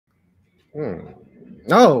Hmm.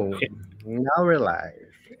 Oh, now we're live.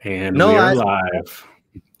 And No, we are I. live.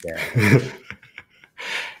 Yeah.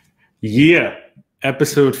 Yeah.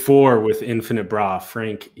 Episode 4 with Infinite Bra,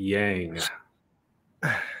 Frank Yang.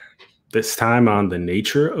 This time on the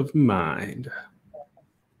nature of mind.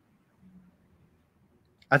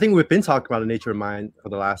 I think we've been talking about the nature of mind for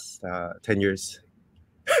the last 10 years.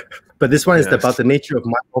 But this one is about the nature of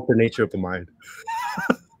mind, of the nature of the mind.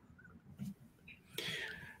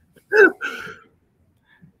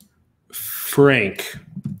 Frank,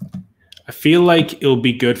 I feel like it'll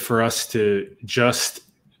be good for us to just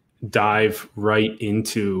dive right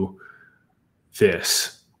into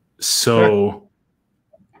this. So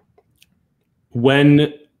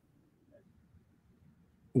when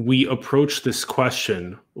we approach this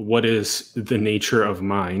question, what is the nature of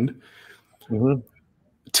mind?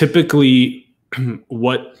 Typically,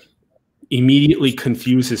 what immediately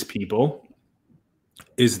confuses people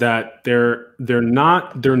is that they're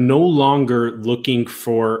no longer looking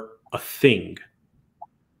for a thing.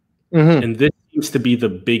 And this seems to be the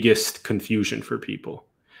biggest confusion for people,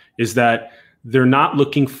 is that they're not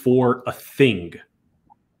looking for a thing.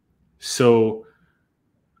 So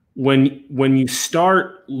when you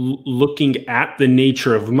start looking at the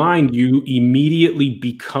nature of mind, you immediately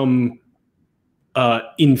become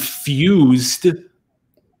infused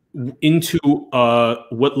into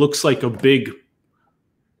what looks like a big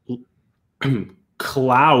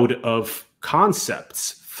cloud of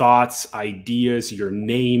concepts, thoughts, ideas, your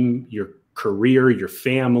name, your career, your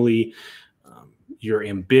family, your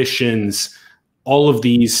ambitions, all of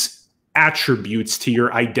these attributes to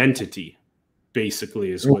your identity, basically,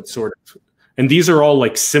 is what sort of, and these are all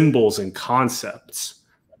like symbols and concepts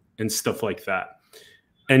and stuff like that.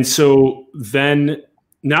 And so then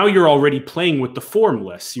now you're already playing with the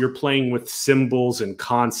formless. You're playing with symbols and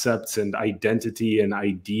concepts and identity and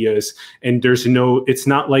ideas. And it's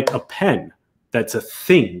not like a pen that's a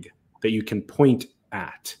thing that you can point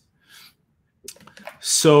at.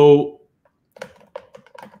 So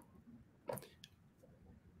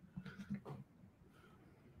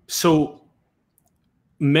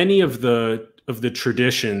many of the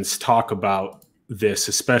traditions talk about this,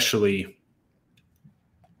 especially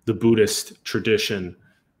the Buddhist tradition,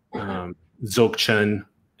 Dzogchen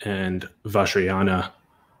and Vajrayana,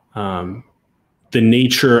 the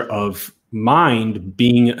nature of mind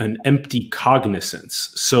being an empty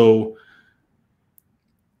cognizance. So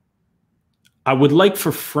I would like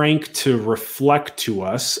for Frank to reflect to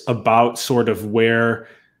us about sort of where,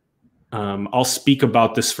 I'll speak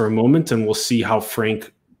about this for a moment and we'll see how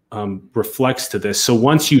Frank reflects to this. So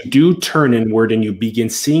once you do turn inward and you begin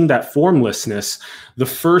seeing that formlessness, the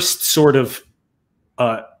first sort of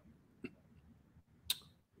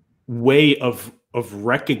way of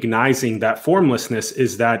recognizing that formlessness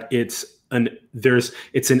is that it's an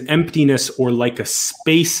emptiness or like a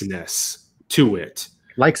spaceness to it,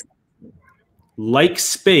 like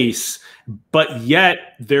space, but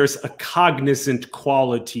yet there's a cognizant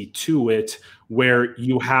quality to it where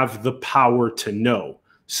you have the power to know.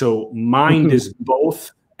 So mind is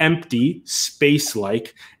both empty,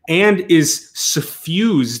 space-like, and is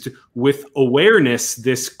suffused with awareness,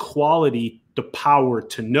 this quality, the power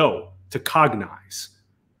to know, to cognize.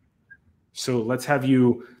 So let's have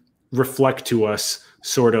you reflect to us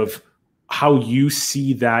sort of how you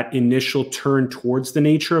see that initial turn towards the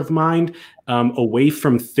nature of mind, away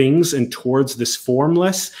from things and towards this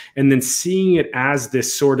formless, and then seeing it as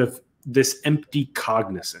this sort of this empty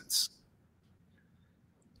cognizance.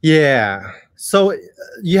 Yeah. So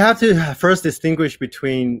you have to first distinguish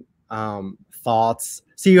between thoughts.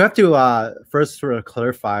 See, you have to first sort of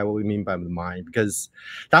clarify what we mean by the mind, because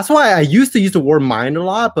that's why I used to use the word mind a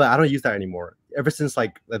lot, but I don't use that anymore. Ever since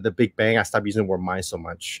like the Big Bang, I stopped using the word mind so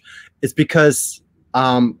much. It's because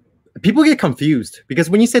people get confused, because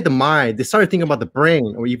when you say the mind, they start thinking about the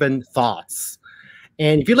brain or even thoughts.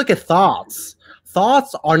 And if you look at thoughts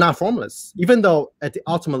are not formless, even though at the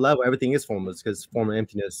ultimate level, everything is formless because form and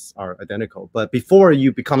emptiness are identical. But before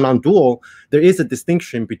you become non-dual, there is a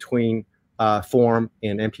distinction between form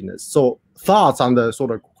and emptiness. So thoughts on the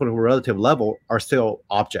sort of relative level are still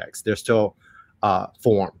objects. They're still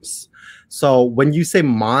forms. So when you say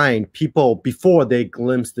mind, people, before they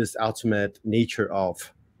glimpse this ultimate nature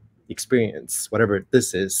of experience, whatever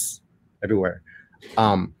this is everywhere,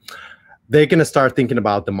 they're going to start thinking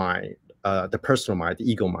about the mind. The personal mind, the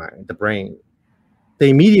ego mind, the brain. They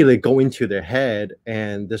immediately go into their head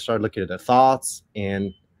and they start looking at their thoughts,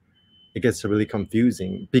 and it gets really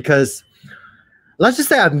confusing, because let's just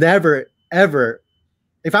say I've never, ever,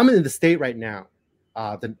 if I'm in the state right now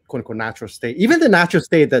the quote unquote natural state. Even the natural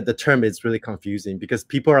state, that the term is really confusing because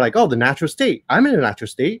people are like, oh, the natural state. I'm in a natural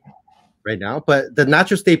state right now, but the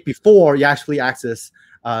natural state before you actually access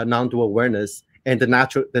non-dual awareness, and the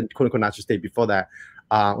quote unquote natural state before that,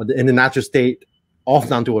 in the natural state of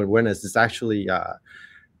non-dual awareness is actually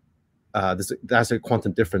that's a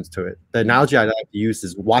quantum difference to it. The analogy I like to use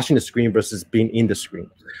is watching the screen versus being in the screen.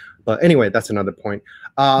 But anyway, that's another point.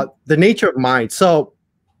 The nature of mind. So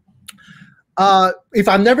if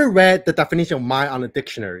I've never read the definition of mind on a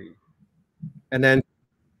dictionary, and then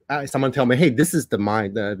someone tell me, hey, this is the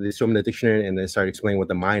mind, they show me the dictionary and they start explaining what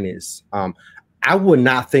the mind is, I would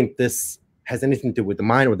not think this has anything to do with the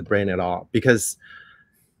mind or the brain at all, because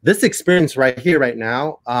this experience right here, right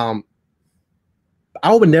now,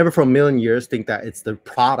 I would never for a million years think that it's the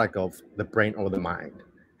product of the brain or the mind.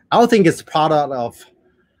 I would think it's the product of,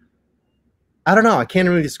 I don't know, I can't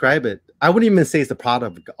really describe it. I wouldn't even say it's the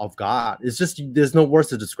product of God. It's just, there's no words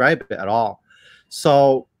to describe it at all.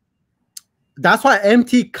 So that's why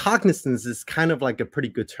empty cognizance is kind of like a pretty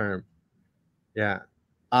good term. Yeah.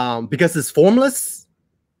 Because it's formless,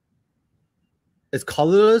 it's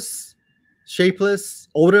colorless, shapeless,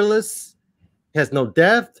 odorless, it has no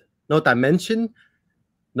depth, no dimension,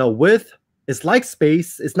 no width. It's like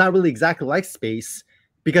space. It's not really exactly like space,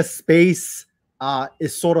 because space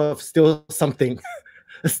is sort of still something.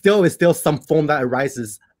 It's still some form that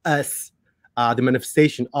arises as the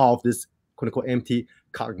manifestation of this quote unquote empty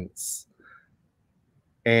cognizance.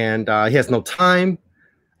 And he has no time.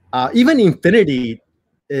 Even infinity,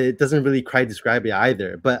 it doesn't really quite describe it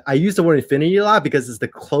either. But I use the word infinity a lot because it's the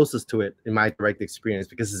closest to it in my direct experience,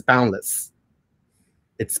 because it's boundless.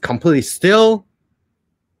 It's completely still.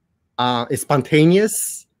 It's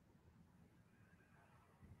spontaneous.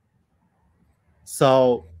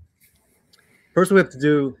 So first we have to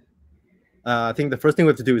do, I think the first thing we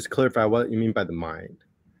have to do is clarify what you mean by the mind.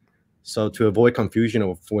 So to avoid confusion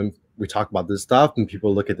of when we talk about this stuff and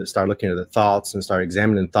people start looking at the thoughts and start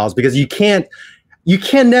examining thoughts, because you can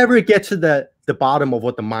never get to the bottom of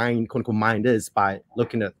what the mind, quote unquote, mind is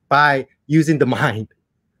by using the mind.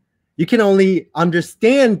 You can only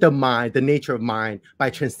understand the mind, the nature of mind, by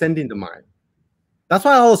transcending the mind. That's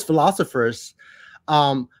why all those philosophers,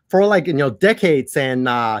 for like decades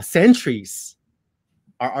and centuries,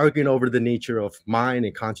 are arguing over the nature of mind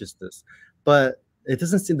and consciousness. But it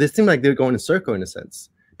doesn't seem, they seem like they're going in a circle in a sense,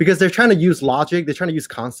 because they're trying to use logic, they're trying to use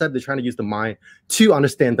concept, they're trying to use the mind to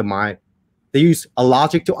understand the mind. They use a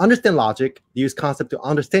logic to understand logic, they use concept to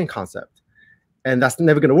understand concept. And that's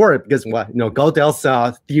never going to work, because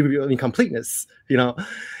Gödel's theory of incompleteness. If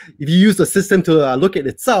you use the system to look at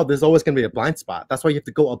itself, there's always going to be a blind spot. That's why you have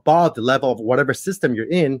to go above the level of whatever system you're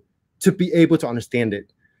in to be able to understand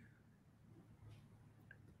it.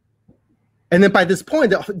 And then by this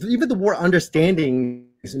point, even the word understanding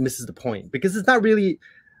misses the point, because it's not really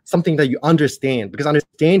something that you understand, because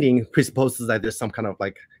understanding presupposes that there's some kind of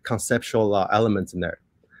like conceptual elements in there.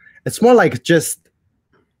 It's more like just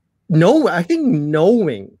I think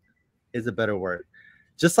knowing is a better word.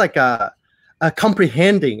 Just like a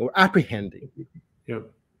comprehending or apprehending. Yep.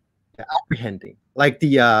 Yeah, apprehending. Like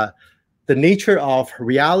the nature of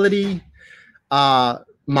reality,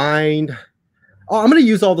 mind. Oh, I'm going to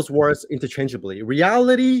use all those words interchangeably.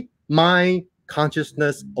 Reality, mind,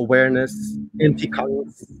 consciousness, awareness, empty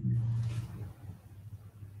cognizance.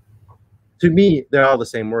 To me, they're all the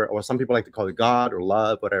same word, or some people like to call it God or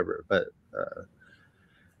love, whatever. But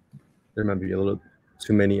there might be a little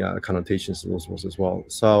too many connotations to those words as well.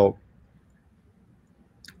 So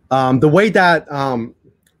the way that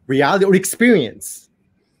reality or experience,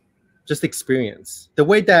 the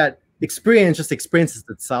way that experience just experiences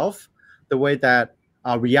itself, the way that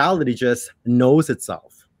reality just knows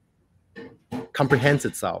itself, comprehends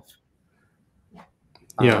itself.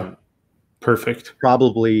 Yeah, perfect.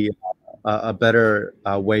 Probably a better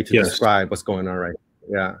way to describe what's going on right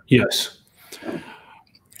now. Yeah. Yes.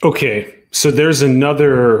 Okay, so there's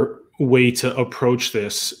another way to approach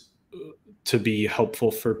this to be helpful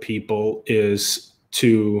for people, is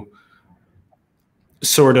to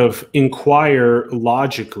sort of inquire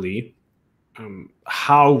logically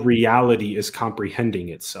how reality is comprehending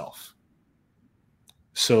itself.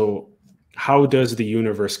 So how does the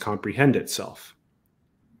universe comprehend itself?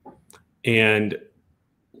 And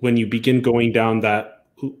when you begin going down that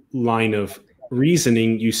line of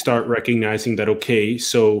reasoning, you start recognizing that, okay,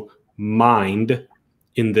 so mind,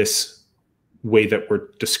 in this way that we're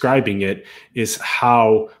describing it, is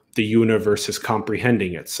how the universe is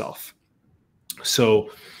comprehending itself.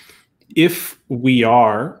 So if we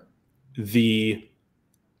are the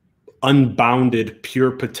unbounded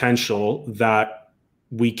pure potential that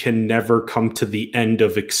we can never come to the end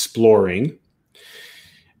of exploring,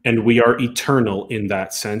 and we are eternal in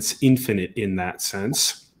that sense, infinite in that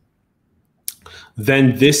sense,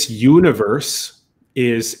 then this universe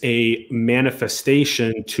is a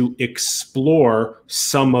manifestation to explore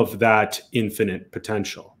some of that infinite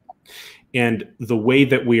potential. And the way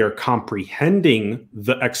that we are comprehending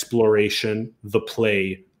the exploration, the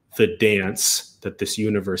play, the dance that this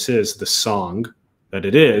universe is, the song that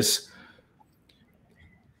it is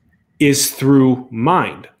through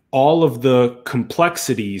mind. All of the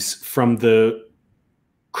complexities, from the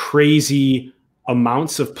crazy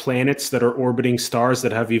amounts of planets that are orbiting stars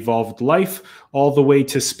that have evolved life, all the way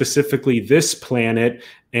to specifically this planet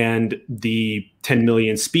and the 10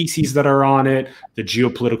 million species that are on it, the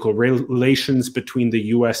geopolitical relations between the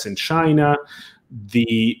US and China,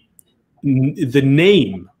 the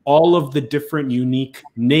name, all of the different unique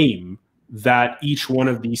name that each one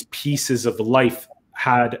of these pieces of life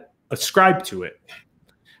had ascribed to it.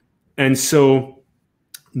 And so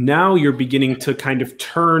now you're beginning to kind of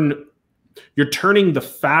you're turning the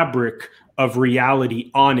fabric of reality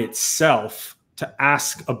on itself to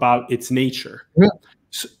ask about its nature.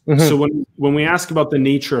 Mm-hmm. So when we ask about the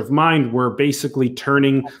nature of mind, we're basically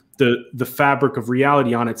turning the fabric of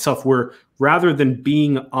reality on itself. We're, rather than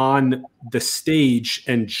being on the stage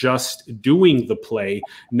and just doing the play,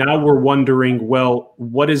 now we're wondering, well,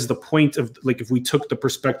 what is the point of, like, if we took the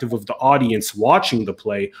perspective of the audience watching the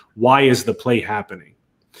play, why is the play happening?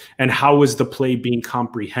 And how is the play being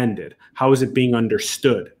comprehended? How is it being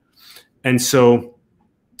understood? And so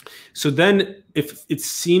then, if it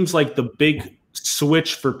seems like the big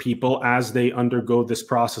switch for people as they undergo this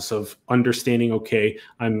process of understanding, okay,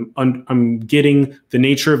 I'm getting the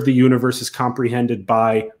nature of the universe is comprehended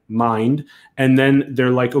by mind, and then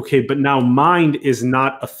they're like, okay, but now mind is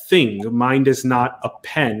not a thing. Mind is not a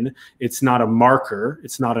pen. It's not a marker.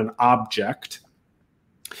 It's not an object.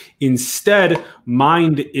 Instead,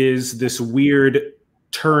 mind is this weird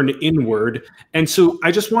turn inward. And so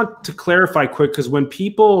I just want to clarify quick, because when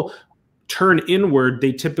people turn inward,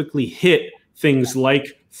 they typically hit things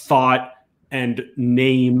like thought and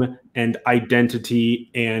name and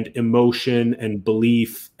identity and emotion and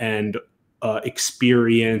belief and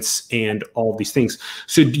experience and all these things.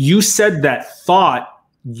 So you said that thought,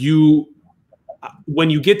 when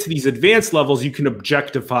you get to these advanced levels, you can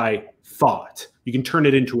objectify thought. You can turn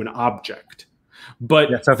it into an object.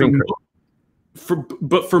 But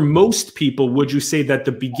for most people, would you say that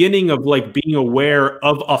the beginning of, like, being aware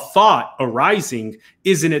of a thought arising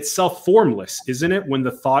is in itself formless, isn't it? When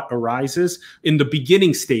the thought arises in the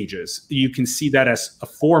beginning stages, you can see that as a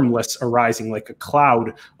formless arising, like a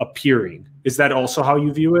cloud appearing. Is that also how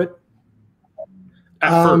you view it?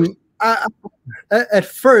 At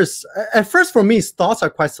first, for me, thoughts are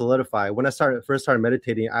quite solidified. When I first started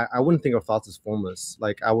meditating, I wouldn't think of thoughts as formless.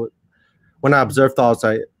 Like, when I observe thoughts,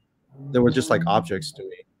 they were just like objects to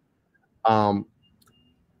me.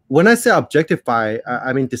 When I say objectify,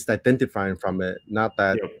 I mean disidentifying from it. Not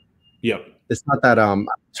that. Yep. It's not that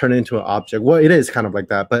turn it into an object. Well, it is kind of like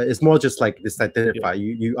that, but it's more just like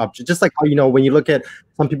disidentify. Yep. Just like how, when you look at,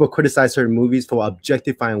 some people criticize certain movies for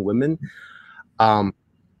objectifying women.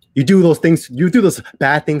 You do those things. You do those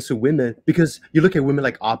bad things to women because you look at women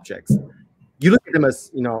like objects. You look at them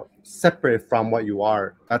as, separate from what you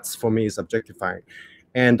are. That's, for me, is objectifying.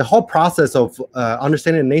 And the whole process of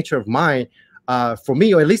understanding the nature of mind, for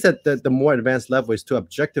me, or at least at the more advanced level, is to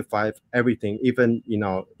objectify everything, even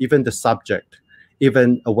the subject,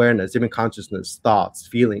 even awareness, even consciousness, thoughts,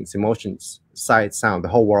 feelings, emotions, sight, sound, the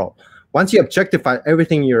whole world. Once you objectify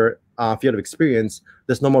everything in your field of experience,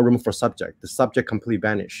 there's no more room for subject. The subject completely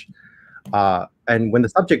vanish. And when the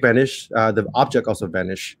subject vanish, the object also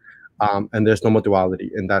vanish. And there's no more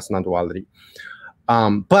duality, and that's non-duality.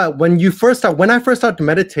 But when I first started to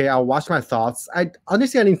meditate, I watched my thoughts.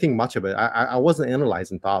 Honestly, I didn't think much of it. I wasn't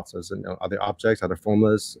analyzing thoughts as, are they objects, are they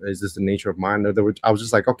formless? Is this the nature of mind? I was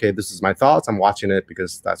just like, okay, this is my thoughts. I'm watching it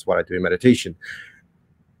because that's what I do in meditation.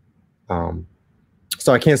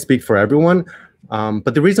 So I can't speak for everyone.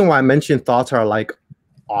 But the reason why I mentioned thoughts are like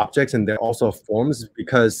objects and they're also forms is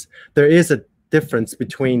because there is a difference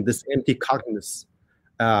between this empty cognizance,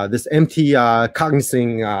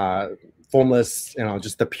 cognizing, formless,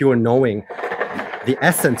 just the pure knowing, the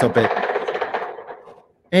essence of it,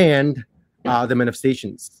 and the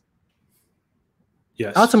manifestations.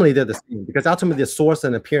 Yes. Ultimately, they're the same, because ultimately the source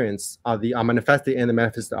and appearance are manifested and the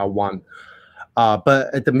manifested are one.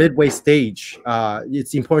 But at the midway stage,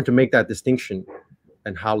 it's important to make that distinction,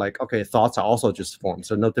 and how, like, okay, thoughts are also just forms,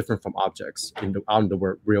 so no different from objects out in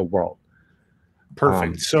the real world.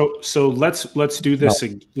 Perfect. So let's do this.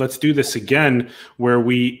 Let's do this again, where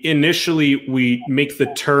we make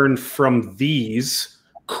the turn from these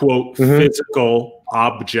quote physical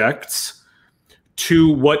objects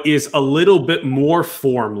to what is a little bit more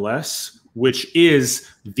formless, which is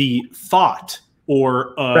the thought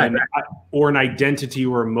or an identity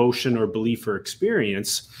or emotion or belief or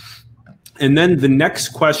experience. And then the next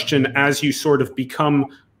question, as you sort of become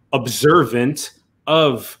observant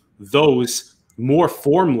of those more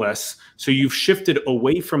formless, so you've shifted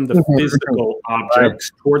away from the physical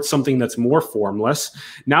objects towards something that's more formless.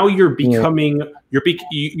 Now you're becoming,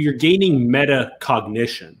 you're gaining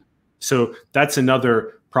metacognition. So that's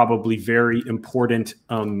another probably very important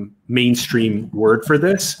mainstream word for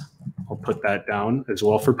this. I'll put that down as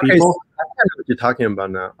well for people. Okay, so I know what you're talking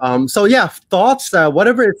about now. So yeah, thoughts,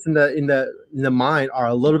 whatever it's in the mind, are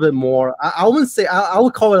a little bit more. I wouldn't say I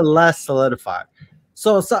would call it less solidified.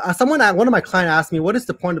 So one of my clients asked me, "What is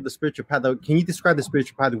the point of the spiritual path? Can you describe the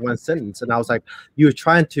spiritual path in one sentence?" And I was like, "You're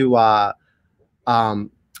trying to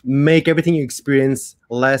make everything you experience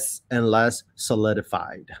less and less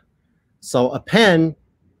solidified." So a pen,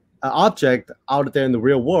 an object out there in the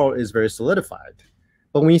real world, is very solidified.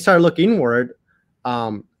 But when you start looking inward,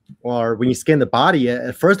 or when you scan the body,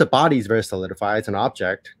 at first the body is very solidified; it's an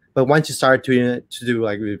object. But once you start to do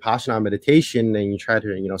like Vipassana meditation, and you try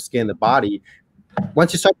to scan the body,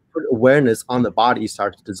 once you start to put awareness on the body, it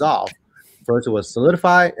starts to dissolve. First it was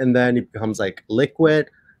solidify, and then it becomes like liquid.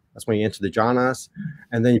 That's when you enter the jhanas,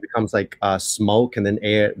 and then it becomes like smoke, and then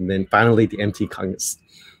air, and then finally the empty consciousness.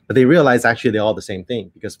 But they realize actually they're all the same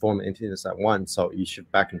thing, because form and emptiness are one. So you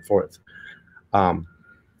shift back and forth.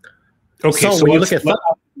 Okay, so when you look at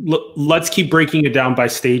let's keep breaking it down by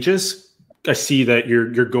stages. I see that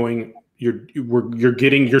you're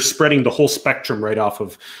spreading the whole spectrum right off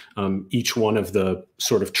of each one of the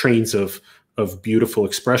sort of trains of beautiful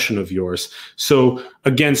expression of yours. So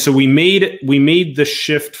again, so we made the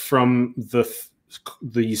shift from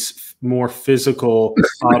these more physical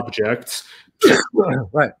objects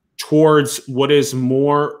towards what is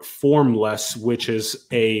more formless, which is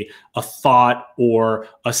a thought or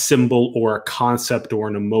a symbol or a concept or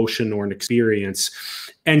an emotion or an experience.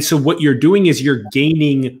 And so what you're doing is you're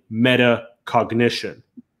gaining metacognition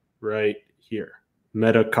right here,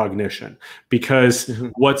 metacognition, because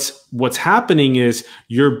what's happening is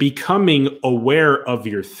you're becoming aware of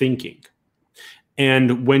your thinking.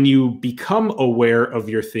 And when you become aware of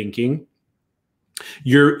your thinking,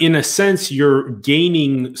 you're, in a sense, you're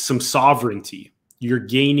gaining some sovereignty. You're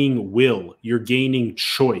gaining will. You're gaining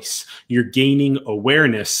choice. You're gaining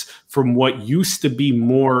awareness from what used to be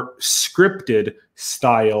more scripted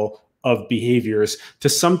style of behaviors to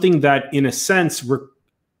something that, in a sense,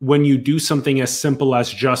 when you do something as simple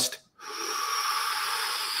as just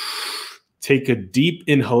take a deep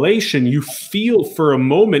inhalation, you feel for a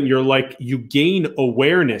moment, you gain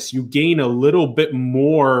awareness. You gain a little bit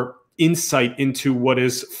more insight into what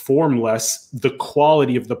is formless, the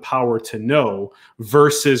quality of the power to know,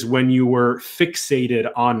 versus when you were fixated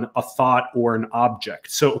on a thought or an object.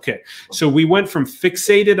 So, okay, so we went from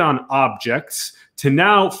fixated on objects to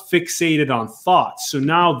now fixated on thoughts. So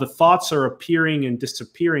now the thoughts are appearing and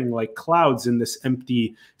disappearing like clouds in this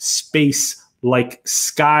empty space, like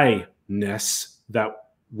skyness that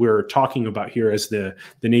we're talking about here as the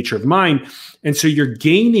nature of mind. And so you're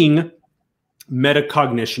gaining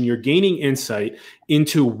metacognition, you're gaining insight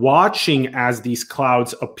into watching as these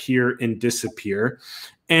clouds appear and disappear.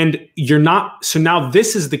 And you're not, so now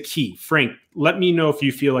this is the key. Frank, let me know if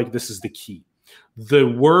you feel like this is the key. The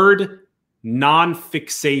word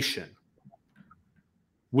non-fixation.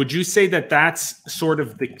 Would you say that that's sort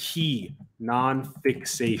of the key,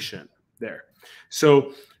 non-fixation there?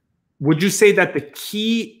 So would you say that the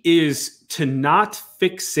key is to not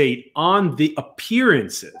fixate on the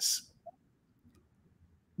appearances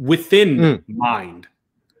within mind,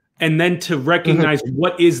 and then to recognize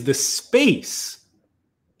what is the space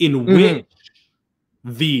in which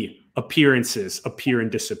the appearances appear and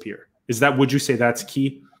disappear? Would you say that's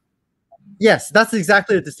key? Yes, that's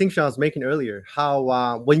exactly the distinction I was making earlier.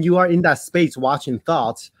 How when you are in that space watching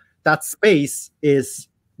thoughts, that space is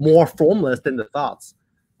more formless than the thoughts.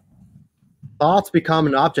 Thoughts become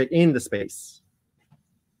an object in the space,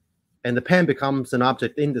 and the pen becomes an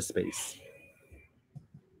object in the space.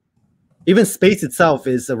 Even space itself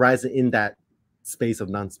is arising in that space of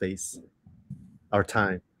non-space or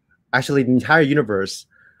time. Actually, the entire universe,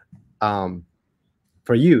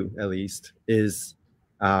 for you at least, is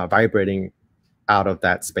vibrating out of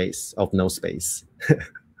that space of no space.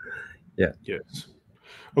 Yeah. Yes.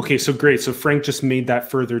 Okay, so great. So Frank just made that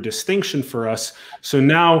further distinction for us. So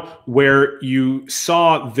now where you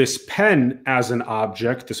saw this pen as an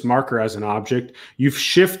object, this marker as an object, you've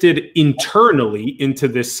shifted internally into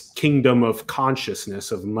this kingdom of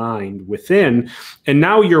consciousness, of mind within. And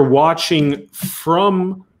now you're watching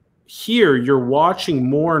from here, you're watching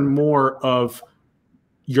more and more of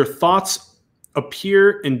your thoughts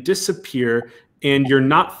appear and disappear, and you're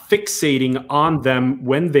not fixating on them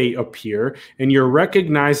when they appear, and you're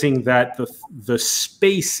recognizing that the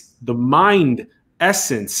space, the mind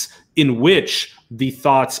essence in which the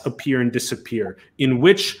thoughts appear and disappear, in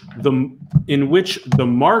which the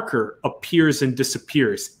marker appears and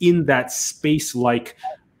disappears, in that space, like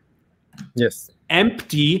Yes.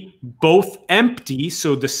 empty, both empty,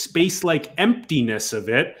 so the space like emptiness of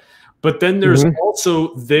it. But then there's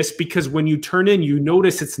also this, because when you turn in, you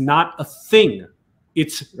notice it's not a thing.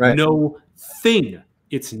 It's no thing.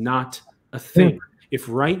 It's not a thing. If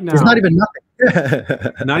right now... It's not even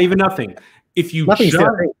nothing. Not even nothing. If you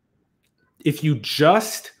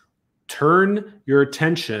just turn your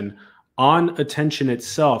attention on attention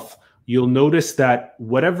itself, you'll notice that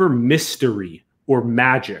whatever mystery or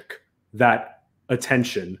magic that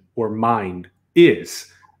attention or mind is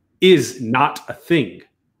not a thing.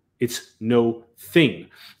 It's no thing.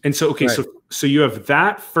 And so, okay, so you have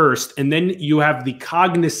that first, and then you have the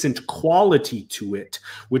cognizant quality to it,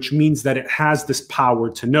 which means that it has this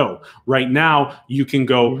power to know. Right now, you can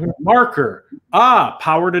go marker,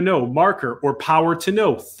 power to know, marker, or power to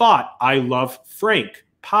know, thought, I love Frank,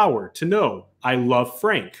 power to know, I love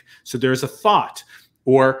Frank. So there's a thought.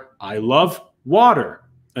 Or I love water,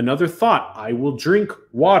 another thought, I will drink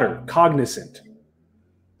water, cognizant.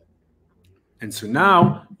 And so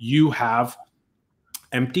now you have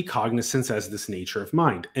empty cognizance as this nature of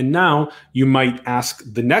mind. And now you might ask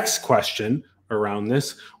the next question around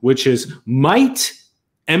this, which is, might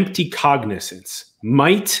empty cognizance,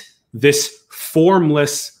 might this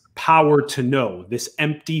formless power to know, this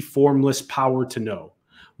empty formless power to know,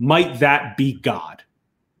 might that be God?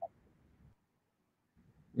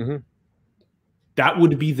 That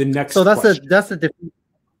would be the next question.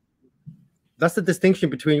 That's the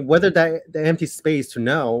distinction between whether the empty space to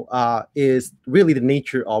know is really the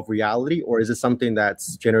nature of reality, or is it something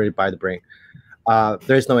that's generated by the brain?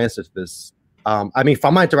 There's no answer to this. I mean,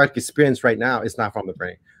 from my direct experience right now, it's not from the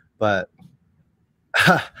brain, but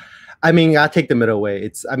I mean, I take the middle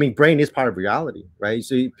way. Brain is part of reality, right?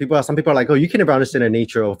 So some people are like, oh, you can never understand the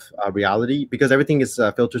nature of reality because everything is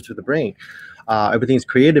filtered through the brain. Everything is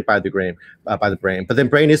created by the brain, but then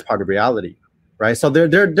brain is part of reality. Right, so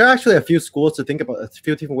there are actually a few schools to think about, a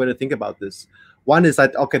few different ways to think about this. One is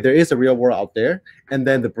that, okay, there is a real world out there, and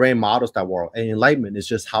then the brain models that world. And enlightenment is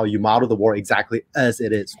just how you model the world exactly as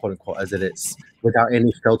it is, quote unquote, as it is, without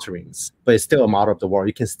any filterings. But it's still a model of the world.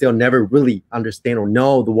 You can still never really understand or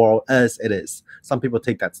know the world as it is. Some people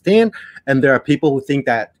take that stand, and there are people who think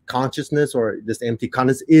that consciousness or this empty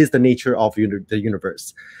consciousness is the nature of the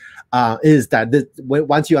universe. Is that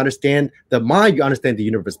once you understand the mind, you understand the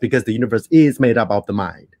universe, because the universe is made up of the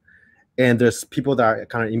mind. And there's people that are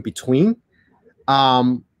kind of in between.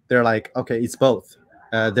 They're like, okay, it's both.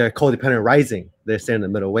 They're codependent rising. They're staying in the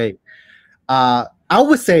middle way. I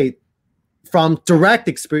would say from direct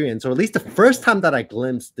experience, or at least the first time that I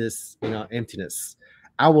glimpsed this, emptiness,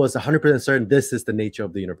 I was 100% certain this is the nature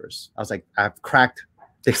of the universe. I was like, I've cracked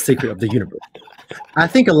the secret of the universe. I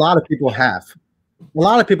think a lot of people have. A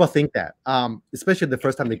lot of people think that, especially the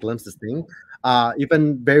first time they glimpse this thing.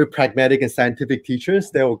 Even very pragmatic and scientific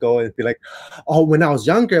teachers, they will go and be like, oh, when I was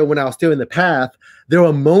younger, when I was still in the path, there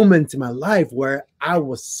were moments in my life where I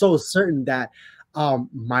was so certain that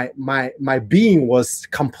my being was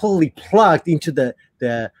completely plugged into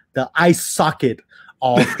the eye socket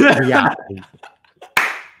of reality.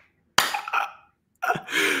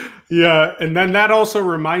 Yeah, and then that also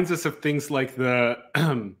reminds us of things like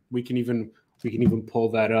we can even pull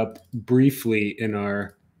that up briefly in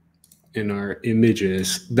our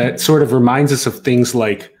images. That sort of reminds us of things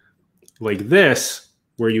like this,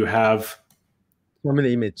 where you have. Show me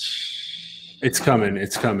the image. It's coming.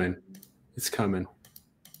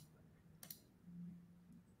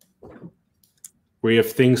 Where you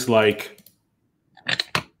have things like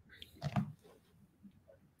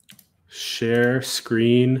share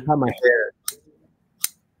screen. Not my hair.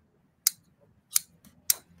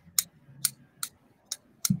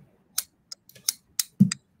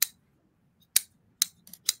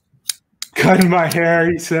 Cutting my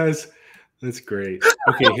hair, he says. That's great.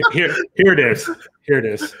 Okay, here it is. Here it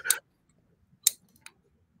is.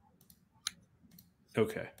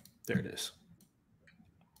 Okay, there it is.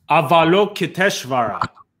 Avalokiteshvara.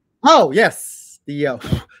 Oh, yes.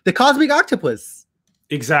 the cosmic octopus.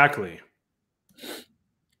 Exactly.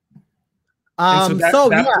 And so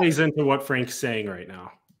that yeah, plays into what Frank's saying right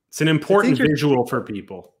now. It's an important visual for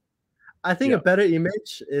people. I think a better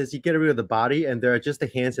image is you get rid of the body and there are just the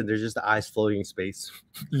hands and there's just the eyes floating in space.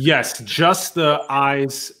 Yes, just the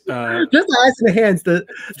eyes. Just the eyes and the hands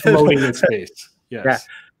floating in space. Yes. Yeah.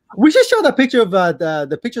 We should show the picture of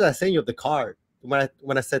the picture that I sent you of the card when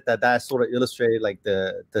I said that sort of illustrated like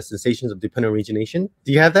the sensations of dependent origination.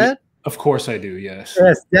 Do you have that? Of course I do. Yes.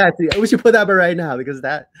 Yes. Yeah. We should put that up right now because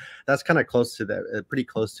that's kind of close to that, pretty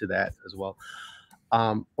close to that as well.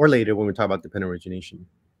 Or later when we talk about dependent origination.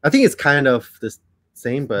 I think it's kind of the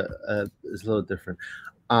same, but it's a little different.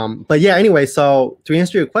 But yeah, anyway, so to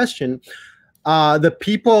answer your question, the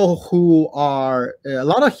people who are a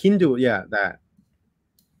lot of Hindu, that.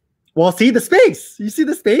 Well, see the space. You see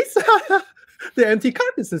the space? The empty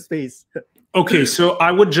cognizant space. Okay, so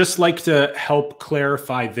I would just like to help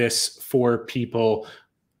clarify this for people,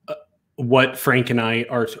 what Frank and I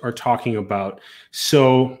are talking about.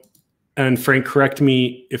 So, and Frank, correct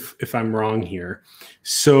me if I'm wrong here.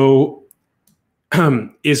 So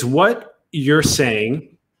is what you're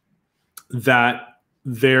saying that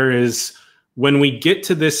there is, when we get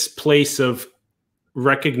to this place of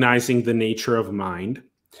recognizing the nature of mind,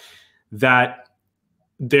 that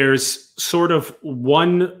there's sort of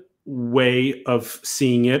one way of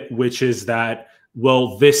seeing it, which is that,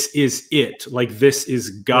 well, this is it, like this is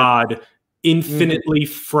God infinitely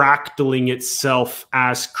fractaling itself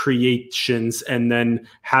as creations and then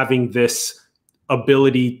having this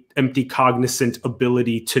ability, empty cognizant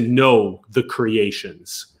ability to know the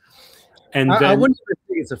creations. And then I wouldn't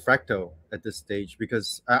say it's a fractal at this stage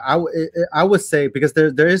because I would say because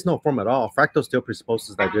there is no form at all. Fractal still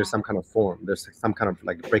presupposes that there's some kind of form. There's some kind of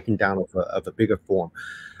like breaking down of a bigger form.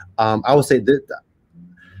 I would say that.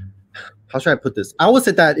 How should I put this? I would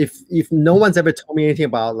say that if no one's ever told me anything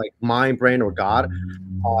about like mind, brain, or God,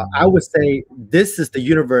 I would say this is the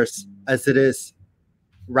universe as it is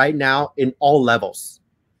right now in all levels.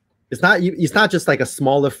 It's not just like a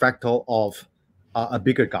smaller fractal of a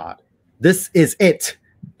bigger God. This is it.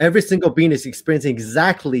 Every single being is experiencing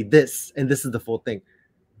exactly this, and this is the full thing.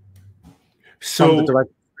 So from the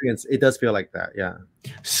direct experience, it does feel like that, yeah.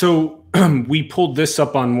 So we pulled this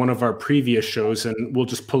up on one of our previous shows, and we'll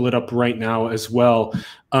just pull it up right now as well.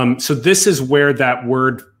 So this is where that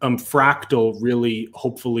word fractal really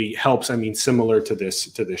hopefully helps. I mean, similar to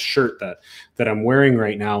this shirt that I'm wearing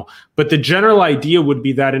right now. But the general idea would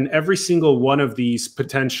be that in every single one of these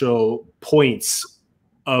potential points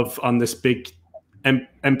on this big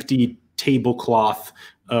empty tablecloth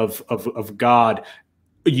of God,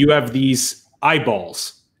 you have these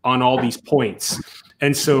eyeballs on all these points.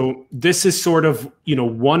 And so this is sort of,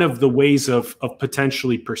 one of the ways of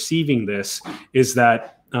potentially perceiving this is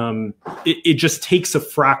that it just takes a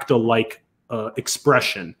fractal-like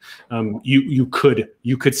expression. You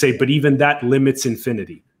could say, but even that limits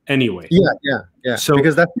infinity anyway. Yeah. So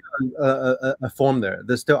because that's a form there.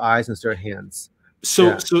 There's still eyes and still hands.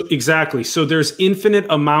 So exactly. So there's infinite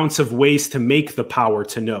amounts of ways to make the power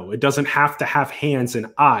to know. It doesn't have to have hands and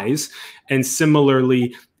eyes. And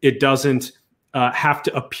similarly, it doesn't have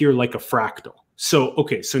to appear like a fractal. So,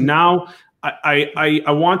 okay. So now I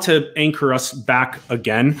want to anchor us back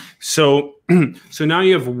again. So, so now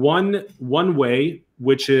you have one way,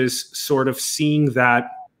 which is sort of seeing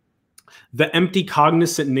that the empty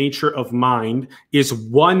cognizant nature of mind is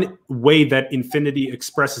one way that infinity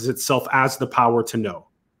expresses itself as the power to know.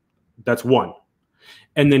 That's one.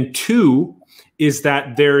 And then two is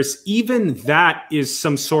that there's even that is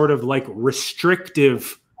some sort of like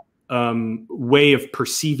restrictive way of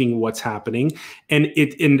perceiving what's happening. And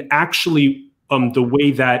actually the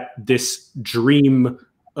way that this dream,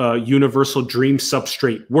 universal dream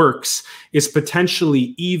substrate works is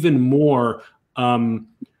potentially even more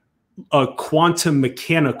quantum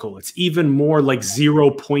mechanical. It's even more like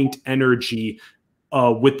 0-point energy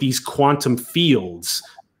with these quantum fields.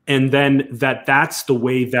 And then that's the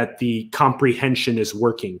way that the comprehension is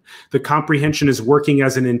working. The comprehension is working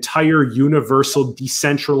as an entire universal,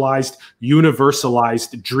 decentralized,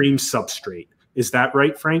 universalized dream substrate. Is that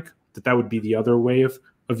right, Frank? That would be the other way of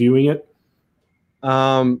viewing it?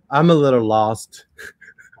 I'm a little lost.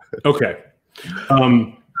 Okay.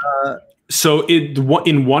 So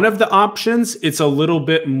in one of the options, it's a little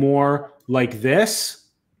bit more like this.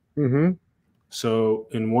 Mm-hmm. So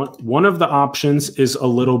in one of the options is a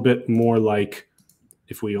little bit more like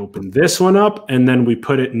if we open this one up and then we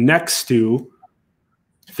put it next to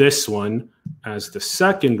this one as the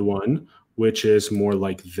second one, which is more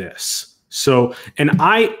like this. So, and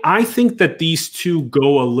I think that these two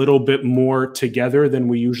go a little bit more together than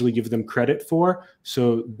we usually give them credit for.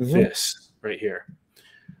 So this right here.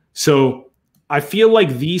 So I feel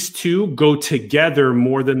like these two go together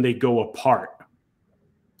more than they go apart,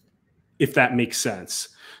 if that makes sense.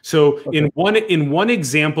 So in one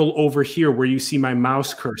example over here where you see my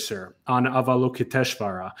mouse cursor on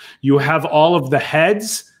Avalokiteshvara, you have all of the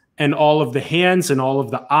heads and all of the hands and all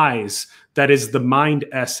of the eyes. That is the mind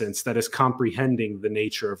essence that is comprehending the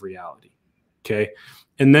nature of reality. Okay.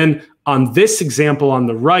 And then on this example on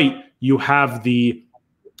the right, you have the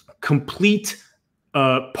complete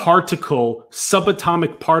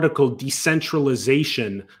subatomic particle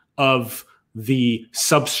decentralization of the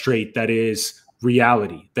substrate that is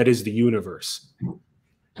reality, that is the universe.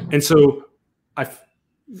 And so I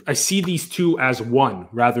see these two as one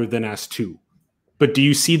rather than as two. But do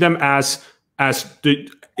you see them as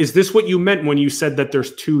is this what you meant when you said that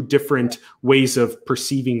there's two different ways of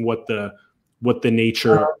perceiving what the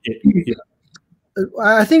nature is?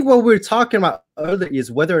 I think what we're talking about earlier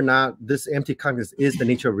is whether or not this empty consciousness is the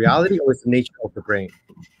nature of reality or is the nature of the brain.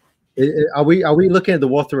 Are we looking at the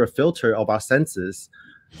world through a filter of our senses,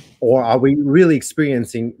 or are we really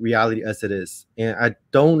experiencing reality as it is? And I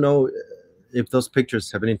don't know if those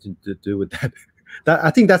pictures have anything to do with that.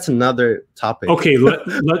 I think that's another topic. Okay,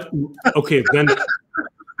 okay then.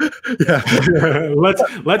 Yeah.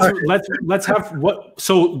 let's have what.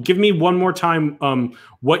 So give me one more time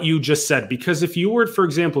what you just said, because if you were, for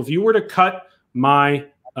example, if you were to cut my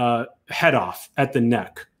head off at the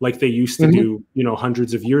neck like they used to do,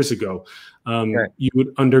 hundreds of years ago, you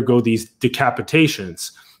would undergo these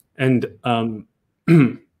decapitations, and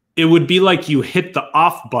it would be like you hit the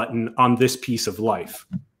off button on this piece of life.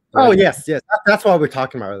 Right? Oh yes, that's what we're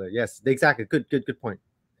talking about earlier. Yes, exactly. Good point.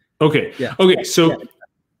 Okay. Yeah. Okay. So. Yeah.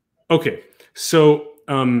 Okay, so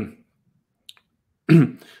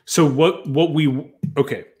so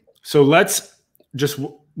let's just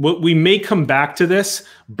we may come back to this,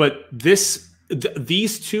 but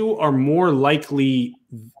these two are more likely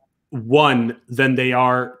one than they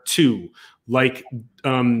are two. Like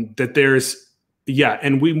that there's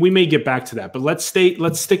and we may get back to that, but let's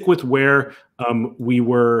stick with where we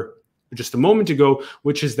were just a moment ago,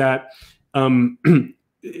 which is that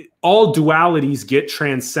all dualities get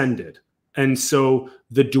transcended. And so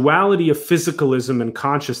the duality of physicalism and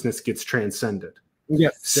consciousness gets transcended.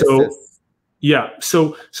 Yes. So, yeah.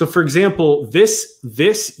 So for example,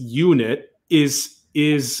 this unit is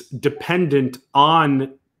dependent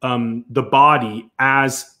on the body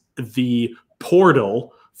as the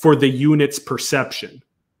portal for the unit's perception.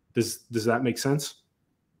 Does that make sense?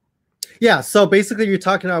 Yeah. So basically you're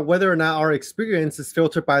talking about whether or not our experience is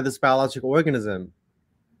filtered by this biological organism.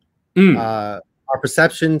 Our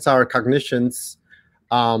perceptions, our cognitions,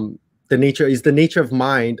 the nature of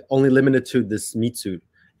mind only limited to this meat suit.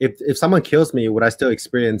 If someone kills me, would I still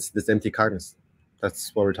experience this empty consciousness?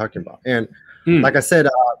 That's what we're talking about. And like I said,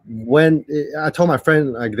 when I told my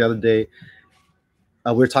friend like the other day,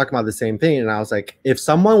 we were talking about the same thing, and I was like, if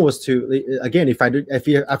someone was to, again, if I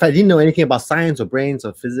didn't know anything about science or brains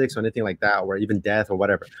or physics or anything like that, or even death or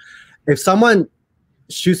whatever, if someone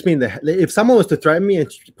shoots me in the head, if someone was to threaten me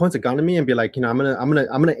and points a gun at me and be like, I'm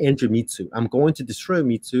gonna end your Mitsu, I'm going to destroy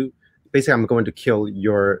Mitsu, basically I'm going to kill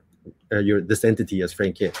your this entity as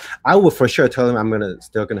Frank Kidd, I will for sure tell them I'm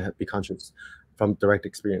still gonna be conscious from direct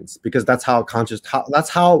experience, because that's how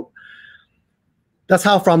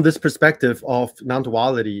from this perspective of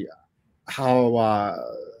non-duality, how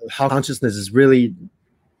consciousness is really,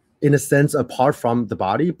 in a sense, apart from the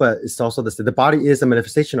body, but it's also the body is a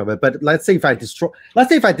manifestation of it. But let's say if I destroy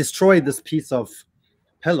this piece of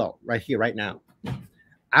pillow right here, right now,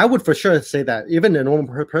 I would for sure say that even a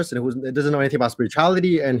normal person who doesn't know anything about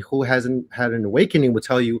spirituality and who hasn't had an awakening would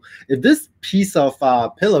tell you, if this piece of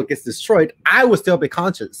pillow gets destroyed, I will still be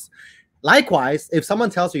conscious. Likewise, if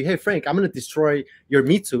someone tells you, hey, Frank, I'm going to destroy your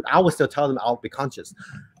meat suit, I will still tell them I'll be conscious.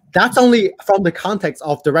 That's only from the context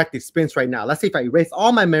of direct experience right now. Let's say if I erase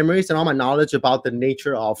all my memories and all my knowledge about the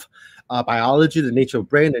nature of biology, the nature of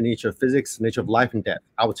brain, the nature of physics, the nature of life and death,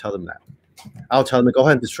 I would tell them that. I'll tell them to go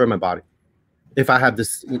ahead and destroy my body. If I have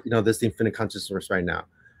this, this infinite consciousness right now,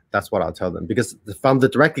 that's what I'll tell them. Because from the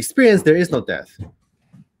direct experience, there is no death.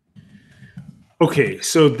 Okay,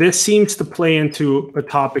 so this seems to play into a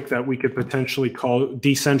topic that we could potentially call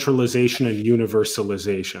decentralization and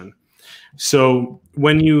universalization. So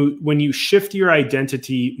when you shift your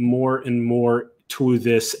identity more and more to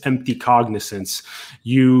this empty cognizance,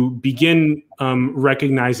 you begin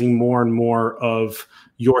recognizing more and more of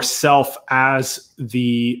yourself as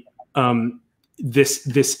the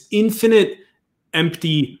this infinite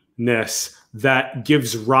empty emptiness that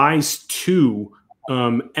gives rise to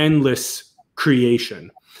endless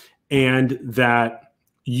creation, and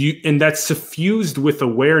that's suffused with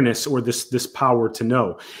awareness, or this power to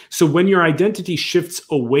know. So when your identity shifts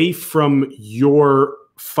away from your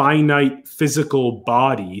finite physical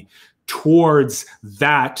body towards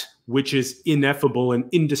that which is ineffable and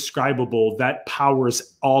indescribable, that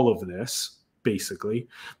powers all of this, basically,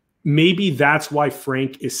 maybe that's why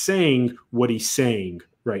Frank is saying what he's saying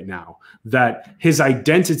right now, that his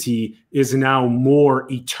identity is now more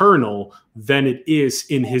eternal than it is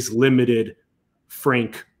in his limited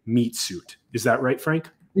Frank meat suit. Is that right, Frank?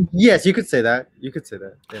 Yes, you could say that. You could say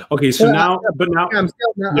that. Yeah. Okay, so now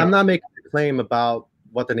I'm not making a claim about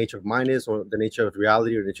what the nature of mind is, or the nature of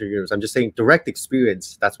reality, or the nature of the universe. I'm just saying direct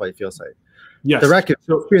experience. That's what it feels like. Yes. Direct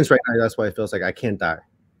experience right now. That's why it feels like I can't die.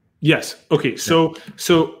 Yes. Okay. So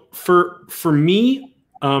for me,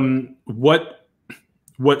 what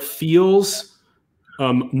feels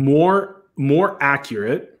more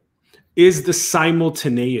accurate is the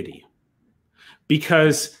simultaneity,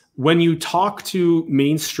 because when you talk to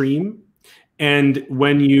mainstream and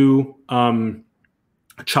when you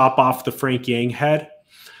chop off the Frank Yang head,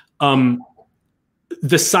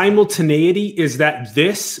 the simultaneity is that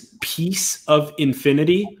this piece of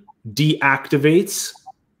infinity deactivates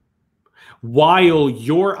while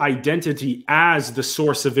your identity as the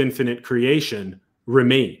source of infinite creation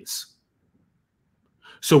remains.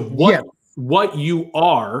 So what you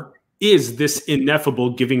are is this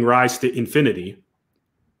ineffable giving rise to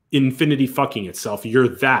infinity fucking itself. You're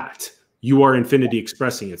that. You are infinity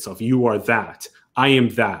expressing itself. You are that. I am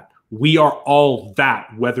that. We are all that,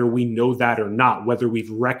 whether we know that or not, whether we've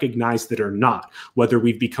recognized it or not, whether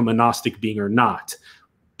we've become a Gnostic being or not.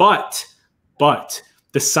 But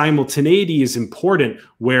the simultaneity is important,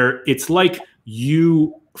 where it's like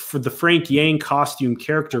you, for the Frank Yang costume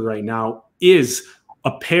character right now, is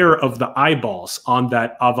a pair of the eyeballs on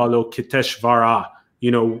that Avalokiteshvara.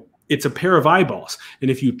 It's a pair of eyeballs. And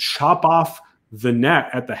if you chop off the neck,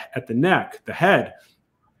 at the neck, the head,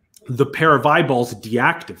 the pair of eyeballs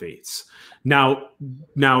deactivates. Now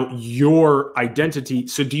your identity.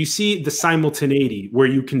 So do you see the simultaneity where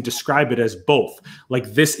you can describe it as both,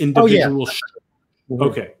 like this individual? Oh,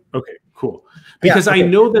 yeah. Okay, cool. Because I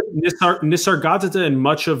know that Nisargadatta and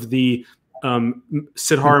much of the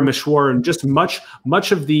Siddharameshwar and just much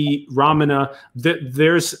of the Ramana, that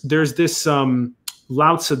there's this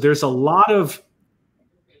Lao Tzu. There's a lot of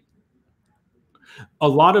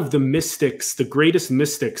the mystics, the greatest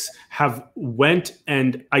mystics, have went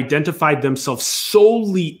and identified themselves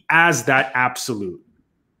solely as that absolute,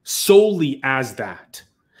 solely as that.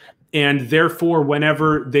 And therefore,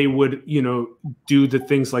 whenever they would, do the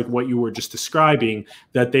things like what you were just describing,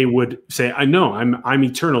 that they would say, I know I'm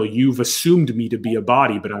eternal. You've assumed me to be a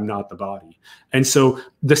body, but I'm not the body. And so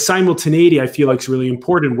the simultaneity, I feel like, is really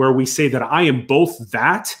important, where we say that I am both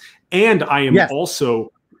that and I am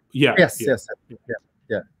also. Yes.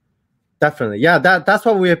 Definitely. Yeah, that's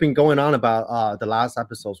what we have been going on about the last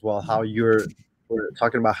episode as well. How we're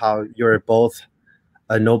talking about how you're both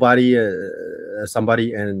a nobody,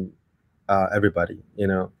 somebody, and everybody.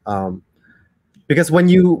 Because when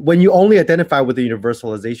you only identify with the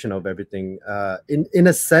universalization of everything, in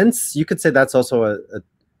a sense, you could say that's also a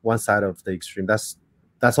one side of the extreme. That's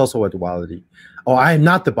also a duality. Oh, I am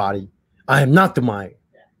not the body. I am not the mind.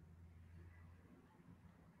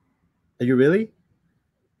 Are you really?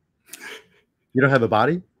 You don't have a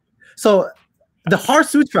body? So the Heart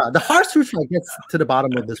Sutra gets to the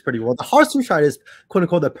bottom of this pretty well. The Heart Sutra is, quote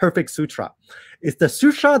unquote, the perfect sutra. It's the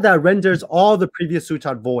sutra that renders all the previous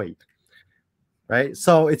sutra void. Right?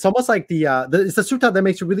 So it's almost like it's the sutra that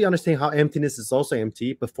makes you really understand how emptiness is also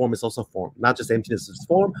empty, but form is also form. Not just emptiness is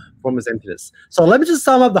form is emptiness. So let me just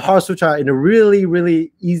sum up the Heart Sutra in a really,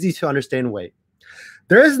 really easy to understand way.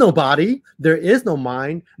 There is no body, there is no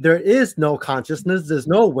mind, there is no consciousness, there's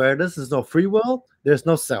no awareness, there's no free will, there's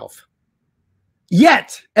no self.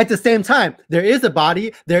 Yet, at the same time, there is a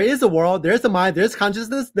body, there is a world, there is a mind, there's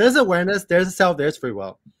consciousness, there's awareness, there's a self, there's free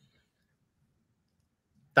will.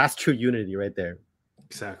 That's true unity right there.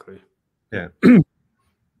 Exactly. Yeah.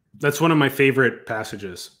 That's one of my favorite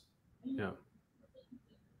passages. Yeah.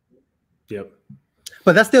 Yep.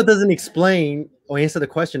 But that still doesn't explain or answer the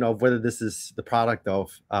question of whether this is the product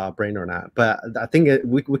of brain or not. But I think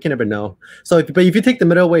we can never know. So, if you take the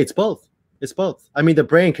middle way, it's both. It's both. I mean, the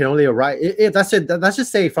brain can only arrive. That's it. Let's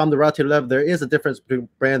just say from the relative level, there is a difference between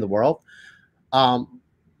brain and the world.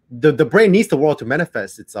 The brain needs the world to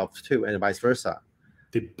manifest itself too, and vice versa.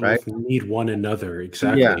 They both need one another.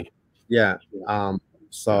 Exactly. Yeah.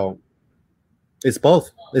 So it's both.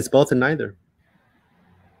 It's both and neither.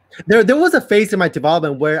 There was a phase in my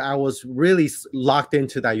development where I was really locked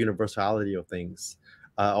into that universality of things,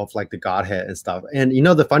 of like the Godhead and stuff. And you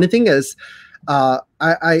know, the funny thing is, I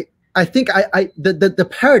think the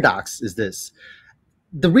paradox is this.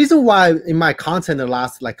 The reason why in my content in the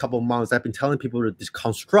last like couple of months, I've been telling people to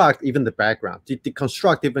deconstruct even the background, to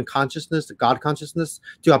deconstruct even consciousness, the God consciousness,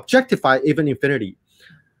 to objectify even infinity.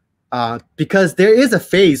 Because there is a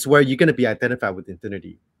phase where you're going to be identified with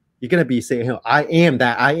infinity. You're going to be saying, you know, I am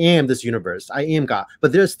that, I am this universe, I am God.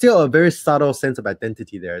 But there's still a very subtle sense of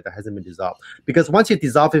identity there that hasn't been dissolved. Because once you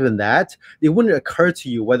dissolve even that, it wouldn't occur to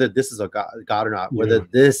you whether this is a God or not, whether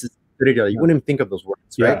this is infinity. You wouldn't even think of those words,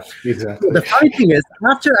 right? Yeah, exactly. So the funny thing is,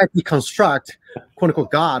 after I deconstruct, quote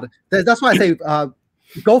unquote, God, that's why I say,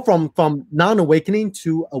 go from non-awakening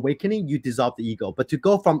to awakening, you dissolve the ego. But to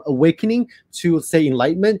go from awakening to, say,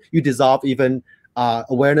 enlightenment, you dissolve even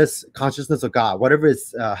awareness, consciousness of God. Whatever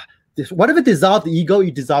dissolve the ego,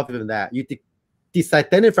 you dissolve even that. You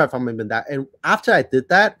disidentify from even that. And after I did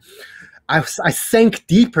that, I sank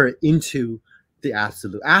deeper into the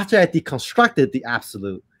absolute. After I deconstructed the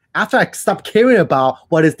absolute, after I stopped caring about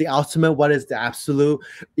what is the ultimate, what is the absolute,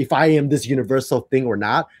 if I am this universal thing or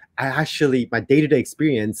not, I actually, my day-to-day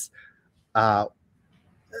experience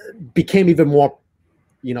became even more,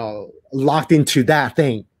 you know, locked into that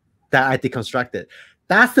thing that I deconstructed.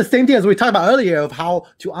 That's the same thing as we talked about earlier of how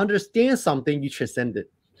to understand something, you transcend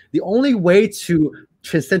it. The only way to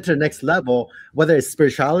transcend to the next level, whether it's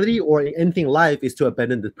spirituality or anything in life, is to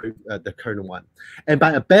abandon the current one. And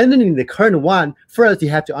by abandoning the current one, first you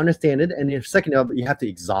have to understand it, and then second, you have to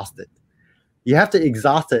exhaust it. You have to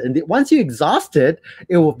exhaust it, and once you exhaust it,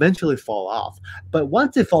 it will eventually fall off. But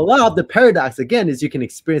once it falls off, the paradox again is you can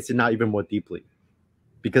experience it now even more deeply,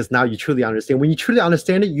 because now you truly understand. When you truly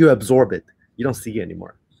understand it, you absorb it. You don't see it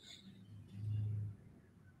anymore.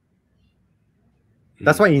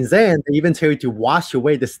 That's why in Zen, they even tell you to wash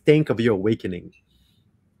away the stink of your awakening.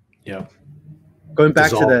 Yeah. Going back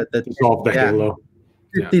to the dissolve the halo.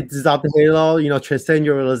 Dissolve the halo, you know, transcend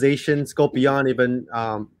your realizations, go beyond even,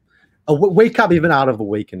 wake up even out of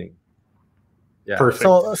awakening. Yeah. Perfect.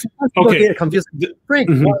 So okay. Get confused. Frank,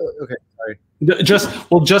 okay, sorry.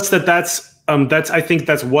 Just that's I think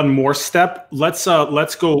that's one more step. Let's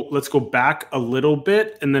go back a little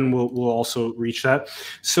bit, and then we'll also reach that.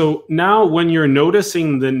 So now when you're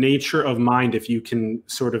noticing the nature of mind, if you can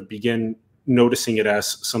sort of begin noticing it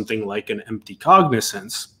as something like an empty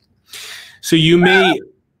cognizance. So you may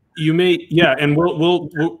yeah, and we'll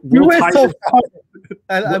tie so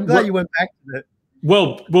I'm glad you went back to that.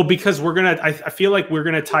 Well, because I feel like we're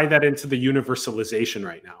gonna tie that into the universalization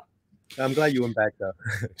right now. I'm glad you went back though.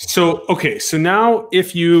 So okay, so now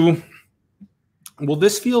if you, well,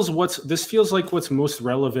 this feels like what's most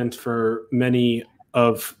relevant for many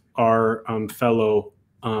of our fellow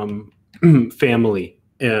family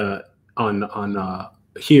on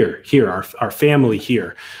here our family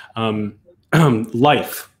here,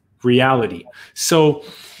 life, reality. So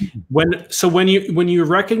when you're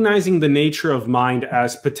recognizing the nature of mind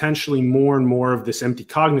as potentially more and more of this empty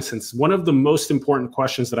cognizance, one of the most important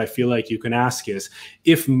questions that I feel like you can ask is,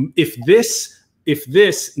 if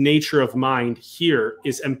this nature of mind here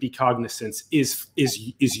is empty cognizance,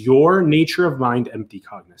 is your nature of mind empty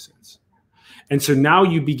cognizance? And so now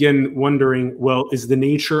you begin wondering, well, is the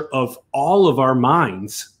nature of all of our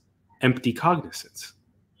minds empty cognizance?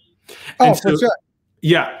 Oh, for sure.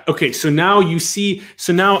 Yeah. Okay. So now you see.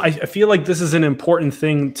 So now I feel like this is an important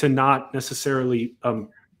thing to not necessarily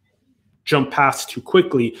jump past too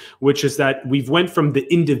quickly, which is that we've went from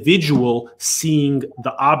the individual seeing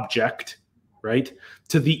the object, right,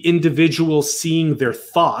 to the individual seeing their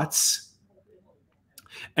thoughts,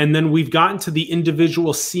 and then we've gotten to the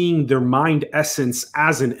individual seeing their mind essence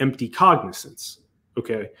as an empty cognizance.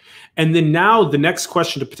 Okay. And then now the next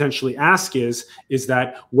question to potentially ask is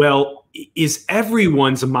that, well, is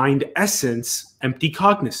everyone's mind essence empty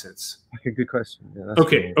cognizance? Okay, good question. Yeah,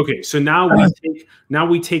 okay. Cool. Okay. So now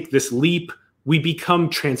we take this leap. We become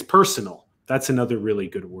transpersonal. That's another really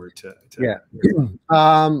good word to yeah.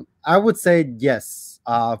 I would say yes.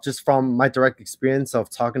 Just from my direct experience of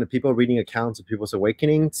talking to people, reading accounts of people's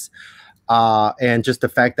awakenings. And just the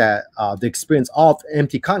fact that the experience of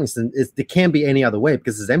empty cognizance is, it can't be any other way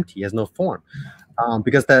because it's empty, it has no form,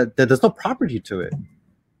 because there's no property to it.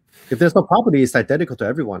 If there's no property, it's identical to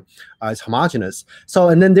everyone. It's homogeneous. So,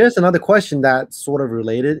 and then there's another question that's sort of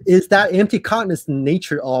related: is that empty cognizant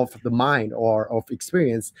nature of the mind or of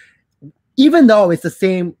experience, even though it's the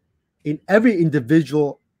same in every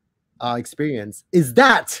individual experience, is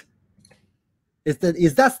that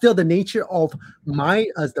still the nature of mind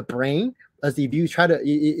as the brain, as if you try to,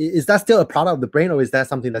 is that still a product of the brain, or is that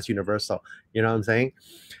something that's universal? You know what I'm saying?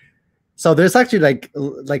 So there's actually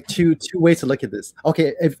like two ways to look at this.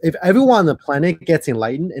 Okay, if everyone on the planet gets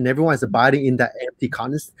enlightened and everyone is abiding in that empty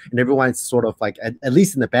consciousness, and everyone is sort of like at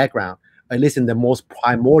least in the background, at least in the most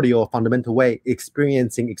primordial, fundamental way,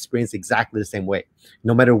 experience exactly the same way,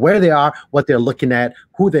 no matter where they are, what they're looking at,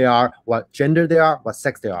 who they are, what gender they are, what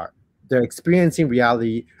sex they are. They're experiencing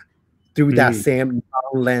reality through that same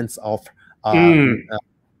lens of thing.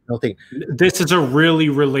 This is a really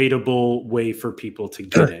relatable way for people to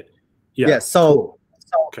get it. Yeah. So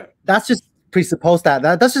okay. That's just presuppose that.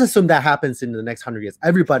 Let's just assume that happens in the next 100 years.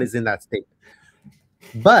 Everybody's in that state.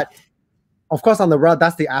 But of course, on the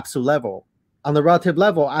that's the absolute level. On the relative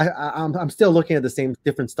level, I'm still looking at the same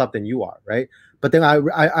different stuff than you are, right? But then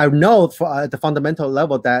I know at the fundamental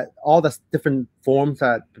level that all the different forms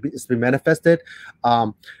that is being manifested.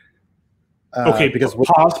 Okay, because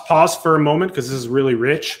pause for a moment, because this is really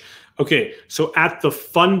rich. Okay, so at the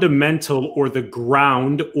fundamental or the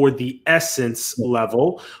ground or the essence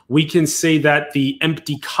level, we can say that the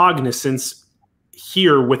empty cognizance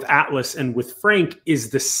here with Atlas and with Frank is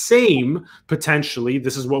the same, potentially.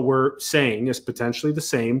 This is what we're saying is potentially the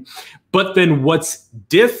same. But then what's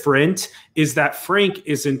different is that Frank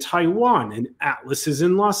is in Taiwan and Atlas is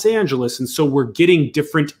in Los Angeles. And so we're getting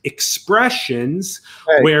different expressions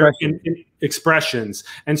expressions.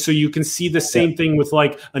 And so you can see the same thing with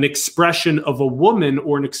like an expression of a woman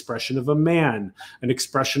or an expression of a man, an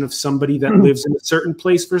expression of somebody that lives in a certain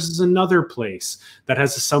place versus another place, that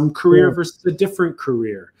has some career versus a different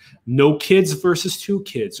career, no kids versus 2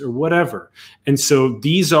 kids or whatever. And so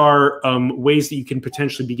these are ways that you can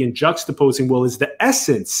potentially begin juxtaposing. Well, is the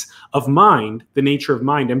essence of mind, the nature of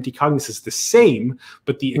mind, empty cognizance, the same,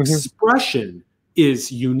 but the expression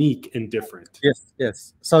is unique and different.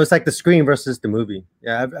 Yes. So it's like the screen versus the movie.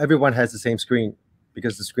 Yeah, everyone has the same screen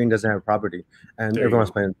because the screen doesn't have a property, and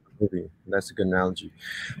everyone's playing the movie. That's a good analogy.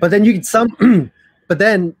 But then but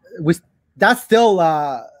then with that still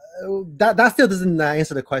that still doesn't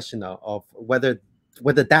answer the question though, of whether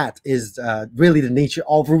that is really the nature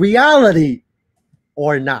of reality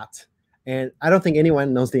or not. And I don't think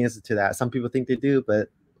anyone knows the answer to that. Some people think they do, but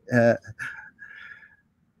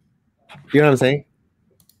you know what I'm saying?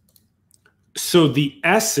 So the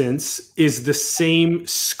essence is the same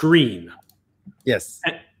screen. Yes.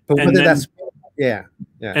 But whether that's yeah.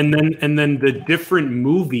 And then the different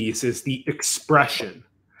movies is the expression.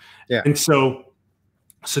 Yeah. And so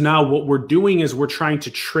now what we're doing is we're trying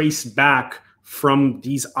to trace back from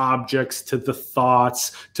these objects to the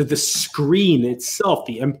thoughts, to the screen itself,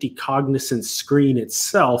 the empty cognizant screen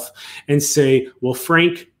itself, and say, well,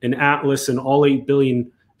 Frank and Atlas and all 8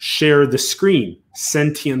 billion share the screen.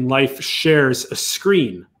 Sentient life shares a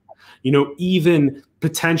screen. You know, even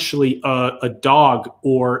potentially a dog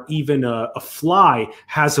or even a fly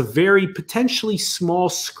has a very potentially small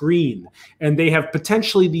screen, and they have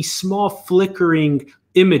potentially these small flickering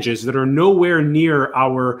images that are nowhere near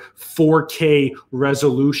our 4K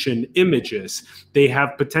resolution images. They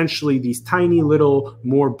have potentially these tiny little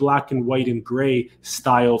more black and white and gray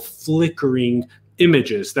style flickering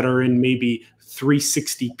images that are in maybe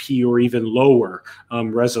 360p or even lower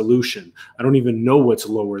resolution. I don't even know what's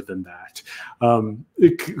lower than that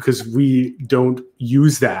because we don't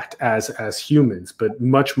use that as humans, but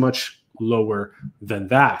much, much lower than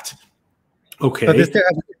that. Okay. But they still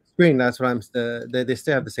have the same screen. That's what they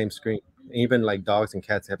still have the same screen. Even like dogs and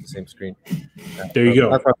cats have the same screen. There you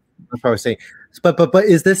go. That's what I was saying. But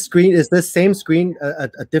is this same screen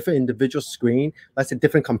a different individual screen? Let's say a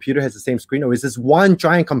different computer has the same screen, or is this one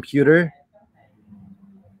giant computer?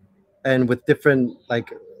 And with different,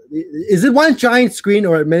 like, is it one giant screen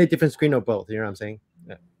or many different screen or both? You know what I'm saying?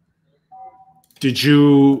 Yeah. Did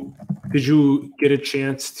you get a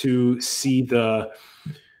chance to see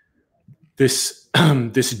this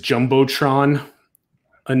Jumbotron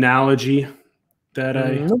analogy that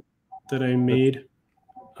I made?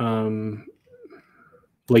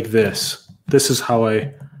 Like this. This is how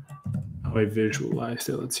I visualized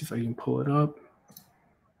it. Let's see if I can pull it up.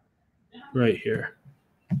 Right here.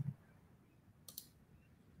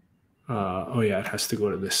 Oh yeah, it has to go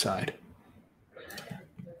to this side.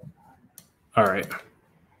 All right.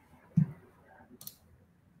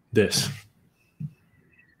 This.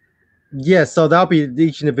 Yeah, so that'll be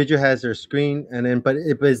each individual has their screen, and then but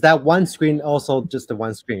is that one screen also just the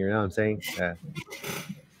one screen? You know what I'm saying? Yeah.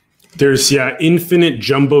 There's infinite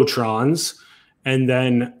jumbotrons, and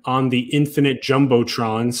then on the infinite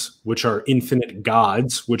jumbotrons, which are infinite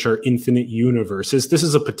gods, which are infinite universes. This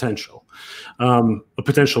is a potential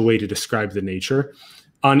way to describe the nature.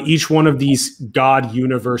 on each one of these God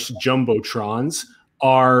universe jumbotrons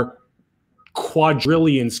are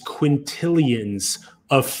quadrillions, quintillions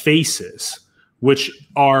of faces, which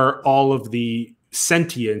are all of the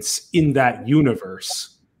sentience in that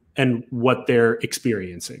universe and what they're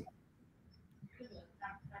experiencing.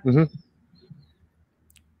 Mm-hmm.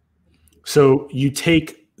 So you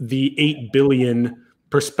take the 8 billion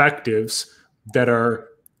perspectives that are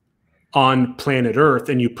on planet Earth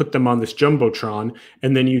and you put them on this jumbotron,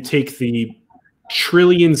 and then you take the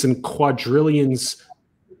trillions and quadrillions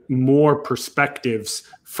more perspectives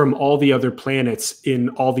from all the other planets in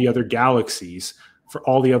all the other galaxies for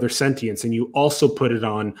all the other sentience, and you also put it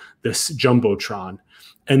on this jumbotron.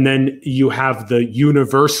 And then you have the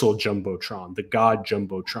universal jumbotron, the God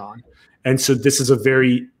jumbotron. And so this is a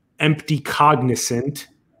very empty cognizant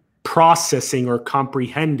processing or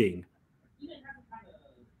comprehending.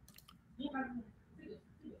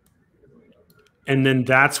 And then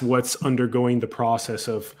that's what's undergoing the process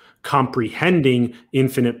of comprehending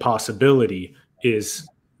infinite possibility is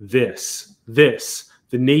this,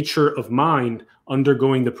 the nature of mind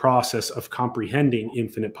undergoing the process of comprehending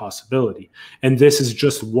infinite possibility. And this is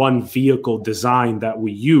just one vehicle design that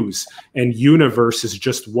we use. And universe is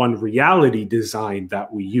just one reality design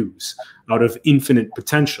that we use out of infinite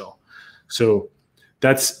potential. So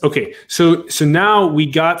that's okay. So now we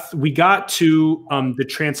got to the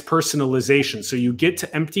transpersonalization. So you get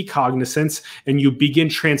to empty cognizance and you begin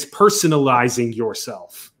transpersonalizing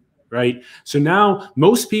yourself, right? So now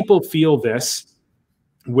most people feel this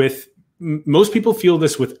with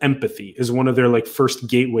empathy is one of their like first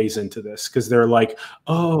gateways into this, because they're like,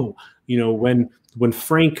 oh, you know, when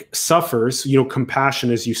Frank suffers, you know, compassion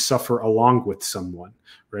is you suffer along with someone,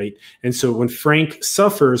 right? And so when Frank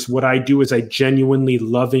suffers, what I do is I genuinely,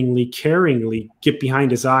 lovingly, caringly get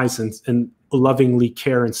behind his eyes and lovingly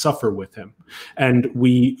care and suffer with him. And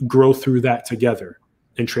we grow through that together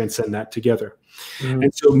and transcend that together. Mm-hmm.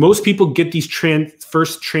 And so most people get these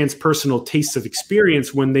first transpersonal tastes of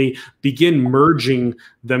experience when they begin merging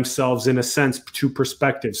themselves, in a sense, to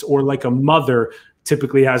perspectives, or like a mother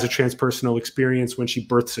typically has a transpersonal experience when she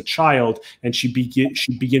births a child, and she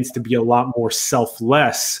begins to be a lot more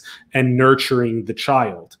selfless and nurturing the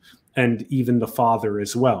child and even the father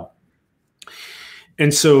as well.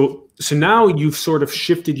 And so now you've sort of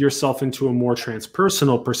shifted yourself into a more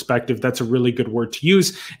transpersonal perspective. That's a really good word to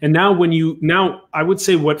use. And now I would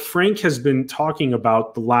say what Frank has been talking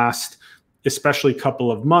about the last, especially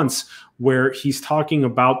couple of months, where he's talking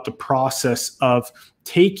about the process of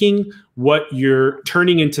taking what you're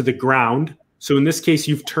turning into the ground. So in this case,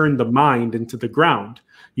 you've turned the mind into the ground.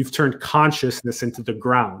 You've turned consciousness into the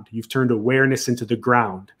ground. You've turned awareness into the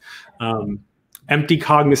ground. Empty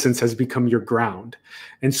cognizance has become your ground.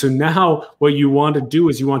 And so now what you want to do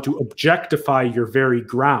is you want to objectify your very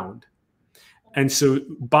ground. And so,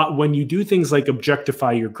 but when you do things like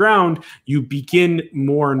objectify your ground, you begin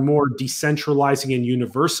more and more decentralizing and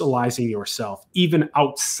universalizing yourself, even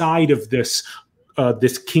outside of this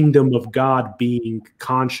kingdom of God being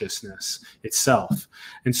consciousness itself.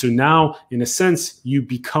 And so now, in a sense, you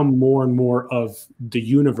become more and more of the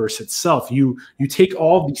universe itself. You take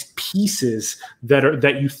all these pieces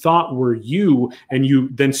that you thought were you, and you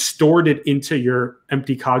then stored it into your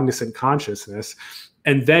empty cognizant consciousness.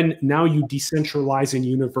 And then now you decentralize and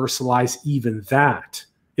universalize even that.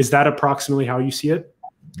 Is that approximately how you see it?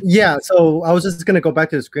 Yeah, so I was just going to go back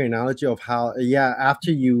to the screen analogy of how,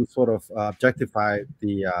 after you sort of objectify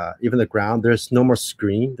the even the ground, there's no more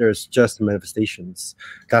screen. There's just manifestations.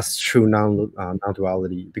 That's true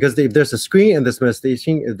non-duality. Because if there's a screen and there's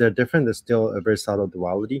manifestation, if they're different, there's still a very subtle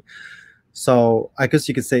duality. So I guess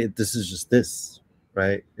you could say this is just this,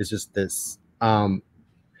 right? It's just this.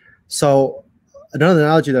 So another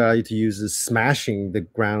analogy that I like to use is smashing the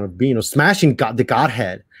ground of being, or smashing the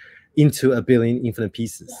Godhead into a billion infinite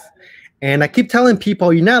pieces. And I keep telling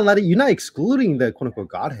people, you're not excluding the quote unquote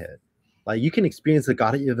Godhead. Like, you can experience the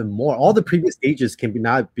Godhead even more. All the previous stages can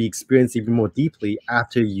be experienced even more deeply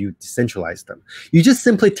after you decentralize them. You just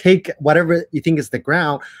simply take whatever you think is the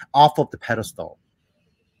ground off of the pedestal.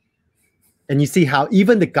 And you see how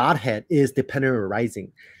even the Godhead is dependent on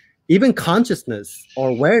rising. Even consciousness or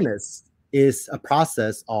awareness is a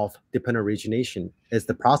process of dependent origination. It's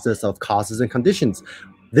the process of causes and conditions.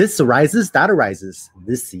 This arises, that arises.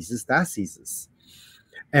 This ceases, that ceases.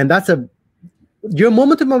 And that's your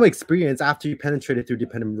moment-to-moment experience after you penetrated through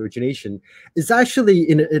dependent origination is actually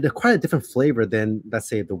in a quite a different flavor than, let's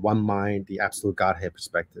say, the one mind, the absolute Godhead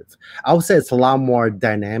perspective. I would say it's a lot more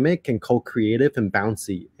dynamic and co-creative and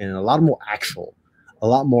bouncy, and a lot more actual, a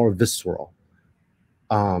lot more visceral.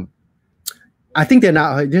 I think there's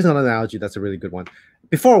another analogy that's a really good one.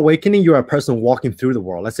 before awakening, you're a person walking through the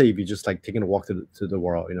world. Let's say if you just like taking a walk to the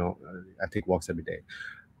world, you know, I take walks every day.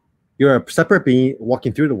 You're a separate being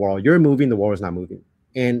walking through the world. You're moving, the world is not moving.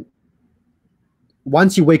 And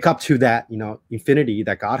once you wake up to that, you know, infinity,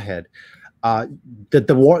 that Godhead,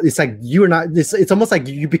 the world, it's like you're not, it's almost like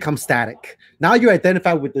you become static. Now you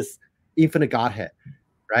identify with this infinite Godhead,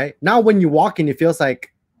 right? Now when you walk in, it feels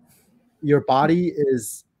like your body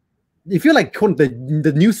is, you feel like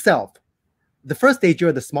the new self. The first stage,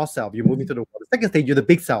 you're the small self. You're moving through the world. The second stage, you're the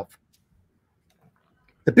big self.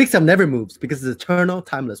 The big self never moves because it's eternal,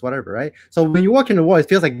 timeless, whatever, right? So when you walk in the world, it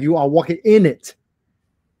feels like you are walking in it.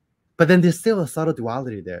 But then there's still a subtle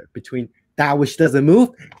duality there between that which doesn't move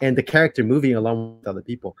and the character moving along with other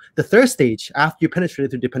people. The third stage, after you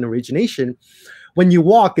penetrate through dependent origination, when you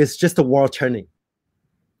walk, it's just the world turning.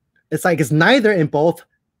 It's like it's neither in both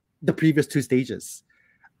the previous two stages.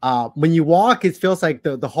 When you walk, it feels like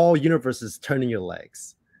the whole universe is turning your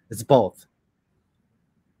legs. It's both.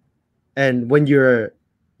 And when you're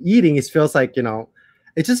eating, it feels like, you know,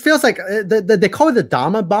 it just feels like they call it the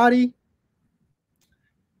Dhamma body.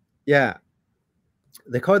 Yeah,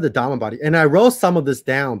 they call it the Dhamma body. And I wrote some of this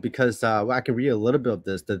down because I can read a little bit of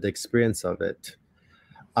this, the experience of it.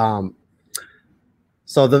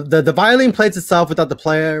 So the violin plays itself without the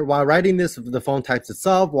player. While writing this, the phone types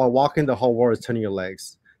itself. While walking, the whole world is turning your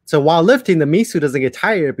legs. So while lifting, the Misu doesn't get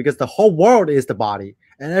tired because the whole world is the body.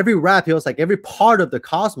 And every rep feels like every part of the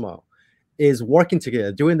cosmos is working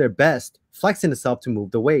together, doing their best, flexing itself to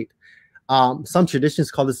move the weight. Some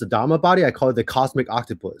traditions call this the Dhamma body. I call it the cosmic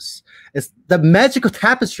octopus. It's the magical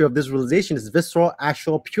tapestry of this realization is visceral,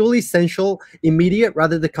 actual, purely sensual, immediate,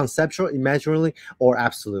 rather than conceptual, imaginary, or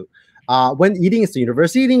absolute. When eating is the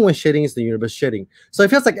universe eating, when shitting is the universe shitting. So it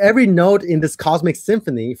feels like every note in this cosmic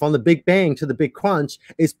symphony, from the Big Bang to the Big Crunch,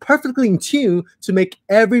 is perfectly in tune to make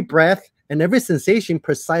every breath and every sensation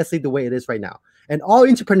precisely the way it is right now. And all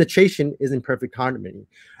interpenetration is in perfect harmony.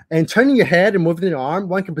 And turning your head and moving your arm,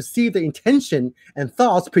 one can perceive the intention and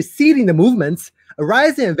thoughts preceding the movements,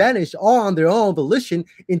 arising and vanish all on their own volition,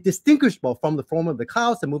 indistinguishable from the form of the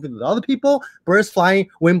clouds that moving with other people, birds flying,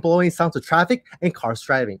 wind blowing, sounds of traffic, and cars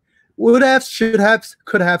driving. Would have, should have,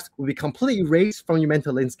 could have will be completely erased from your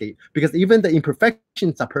mental landscape because even the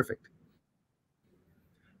imperfections are perfect.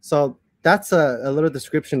 So that's a little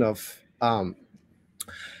description of.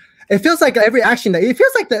 It feels like every action that it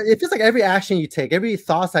feels like every action you take, every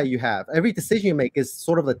thought that you have, every decision you make is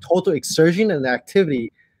sort of the total exertion and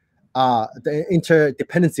activity, the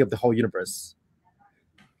interdependency of the whole universe.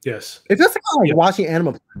 Yes, it feels like watching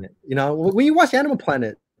Animal Planet. You know, when you watch Animal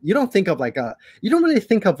Planet, you don't think of like you don't really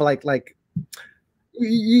think of like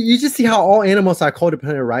you just see how all animals are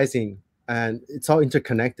codependent arising and it's all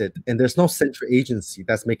interconnected and there's no central agency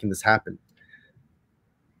that's making this happen.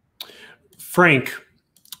 Frank,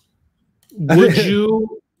 would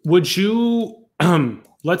you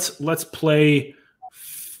let's play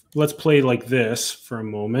like this for a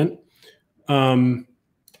moment.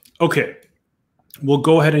 Okay, we'll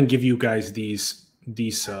go ahead and give you guys these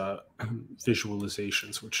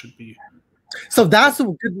visualizations, which should be. So that's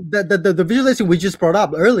the visualization we just brought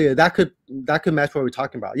up earlier. That could match what we're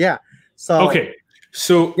talking about. Yeah. So okay.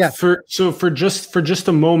 So yeah. For just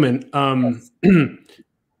a moment, yes.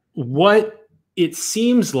 What it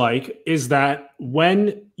seems like is that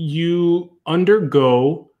when you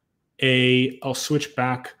undergo I'll switch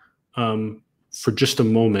back for just a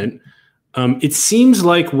moment. It seems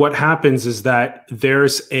like what happens is that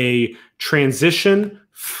there's a transition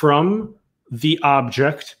from the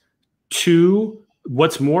object to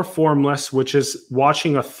what's more formless, which is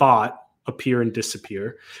watching a thought appear and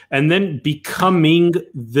disappear, and then becoming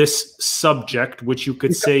this subject, which you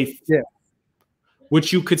could say,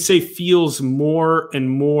 feels more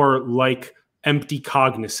and more like empty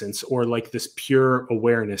cognizance or like this pure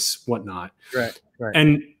awareness, whatnot. Right.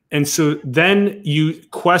 And so then you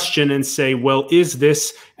question and say, well, is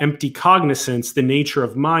this empty cognizance, the nature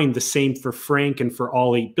of mind, the same for Frank and for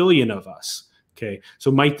all 8 billion of us? Okay,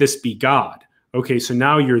 so might this be God? Okay, so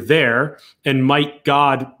now you're there, and might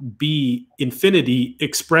God be infinity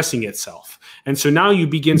expressing itself? And so now you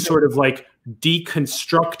begin sort of like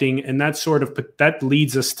deconstructing, and that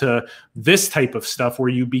leads us to this type of stuff where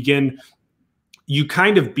you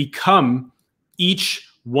kind of become each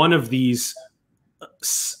one of these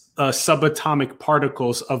subatomic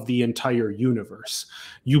particles of the entire universe.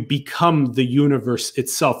 You become the universe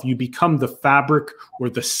itself. You become the fabric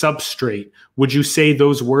or the substrate. Would you say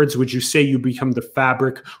those words? Would you say you become the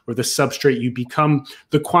fabric or the substrate? You become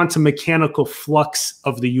the quantum mechanical flux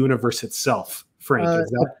of the universe itself, Frank.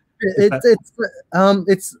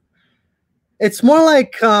 It's more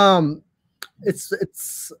like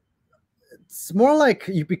it's more like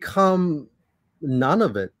you become none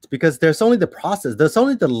of it, because there's only the process, there's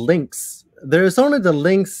only the links, even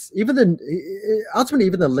the ultimately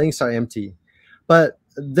even the links are empty, but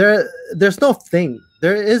there's no thing,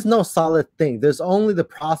 there is no solid thing, there's only the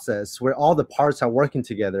process where all the parts are working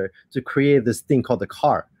together to create this thing called the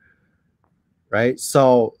car, right?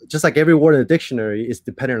 So just like every word in the dictionary is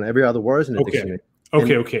dependent on every other word in the dictionary.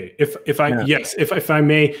 Okay. If I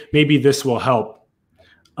may, maybe this will help.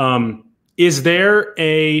 Is there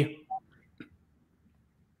a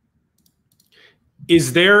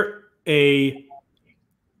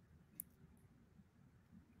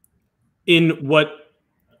in what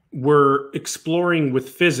we're exploring with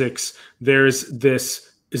physics, there's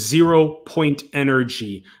this 0-point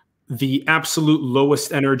energy, the absolute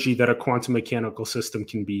lowest energy that a quantum mechanical system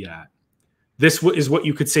can be at. This is what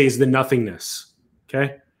you could say is the nothingness,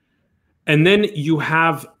 okay? And then you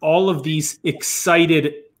have all of these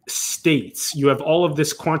excited states. You have all of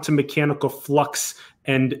this quantum mechanical flux,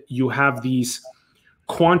 and you have these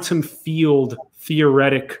quantum field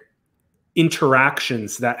theoretic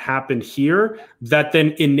interactions that happen here that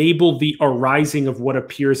then enable the arising of what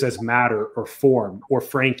appears as matter or form or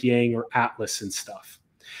Frank Yang or Atlas and stuff.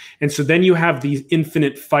 And so then you have these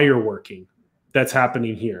infinite fireworking that's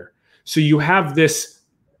happening here. So you have this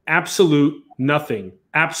absolute nothing,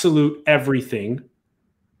 absolute everything,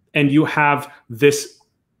 and you have this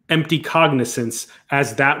empty cognizance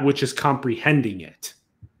as that which is comprehending it.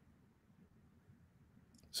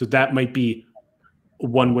 So that might be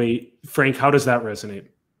one way. Frank, how does that resonate,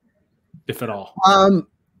 if at all?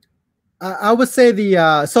 I would say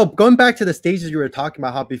so going back to the stages you were talking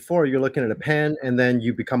about, how before you're looking at a pen and then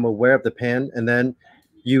you become aware of the pen and then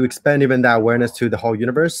you expand even that awareness to the whole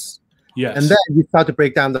universe. Yes. And then you start to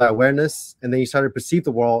break down the awareness, and then you start to perceive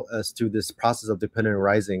the world as to this process of dependent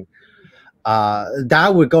arising.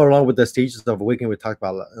 That would go along with the stages of awakening we talked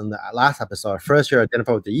about in the last episode. First, you're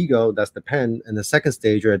identified with the ego, that's the pen, and the second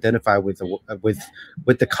stage, you're identified with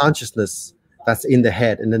the consciousness that's in the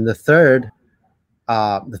head, and then the third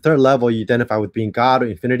level, you identify with being God or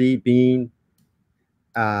infinity being,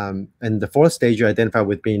 and the fourth stage, you identify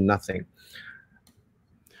with being nothing.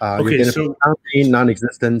 Okay, so being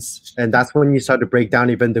non-existence, and that's when you start to break down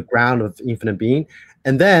even the ground of infinite being,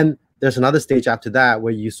 and then there's another stage after that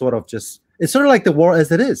where you sort of just, it's sort of like the world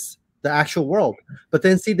as it is, the actual world. But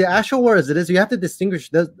then see, the actual world as it is, you have to distinguish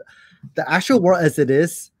the actual world as it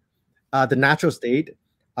is, the natural state,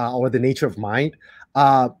 or the nature of mind.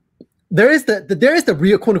 There is the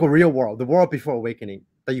real, quote unquote, real world, the world before awakening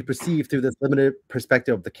that you perceive through this limited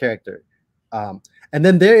perspective of the character. And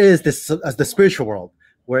then there is this the spiritual world,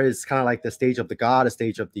 where it's kind of like the stage of the God, a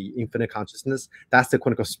stage of the infinite consciousness. That's the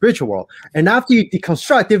quote unquote spiritual world. And after you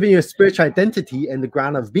deconstruct even your spiritual identity and the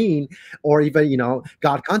ground of being, or even,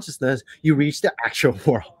 God consciousness, you reach the actual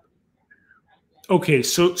world. Okay,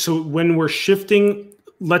 so when we're shifting,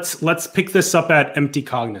 let's pick this up at empty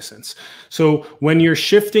cognizance. So when you're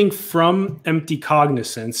shifting from empty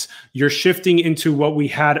cognizance, you're shifting into what we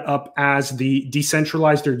had up as the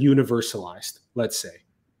decentralized or universalized, let's say.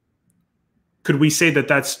 Could we say that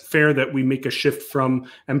that's fair, that we make a shift from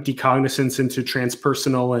empty cognizance into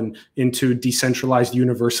transpersonal and into decentralized,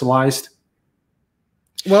 universalized?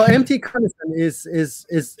 Well, empty cognizance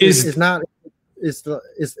is not,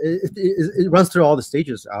 it runs through all the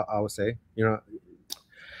stages, I would say,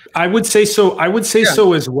 I would say so. I would say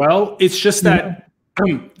so as well. It's just that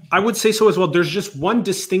I would say so as well. There's just one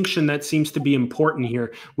distinction that seems to be important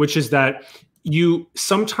here, which is that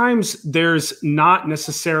sometimes there's not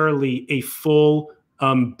necessarily a full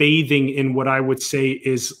bathing in what I would say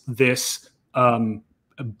is this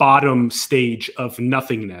bottom stage of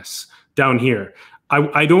nothingness down here.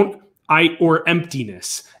 Or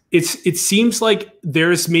emptiness. It seems like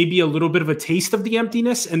there's maybe a little bit of a taste of the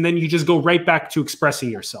emptiness, and then you just go right back to expressing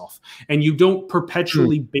yourself. And you don't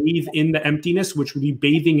perpetually bathe in the emptiness, which would be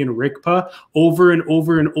bathing in Rigpa over and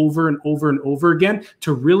over and over and over and over again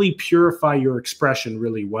to really purify your expression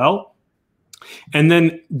really well. And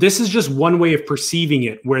then this is just one way of perceiving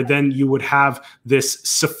it, where then you would have this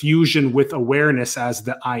suffusion with awareness as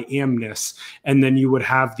the I amness, and then you would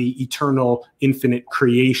have the eternal infinite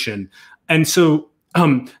creation. And so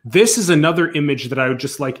this is another image that I would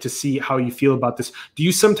just like to see how you feel about this. Do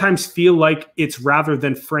you sometimes feel like it's rather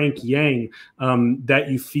than Frank Yang, that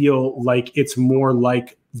you feel like it's more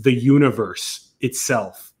like the universe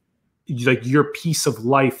itself? Like your piece of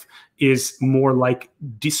life is more like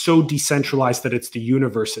so decentralized that it's the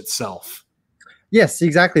universe itself? Yes,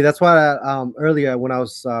 exactly. That's why earlier when I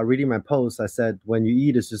was reading my post, I said, when you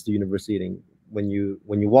eat, it's just the universe eating. when you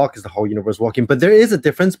walk is the whole universe walking. But there is a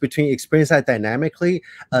difference between experience that dynamically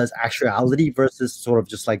as actuality versus sort of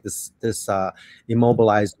just like this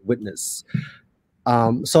immobilized witness.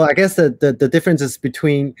 So I guess the difference is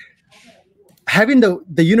between having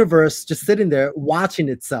the universe just sitting there watching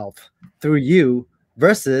itself through you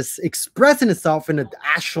versus expressing itself in an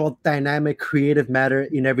actual dynamic creative matter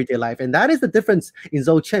in everyday life. And that is the difference in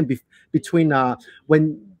Dzogchen between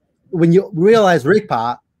when you realize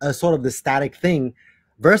Rigpa as sort of the static thing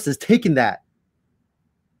versus taking that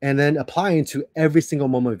and then applying to every single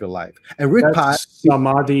moment of your life. And Rigpa,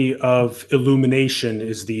 samadhi of illumination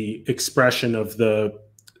is the expression of the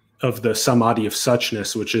samadhi of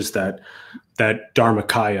suchness, which is that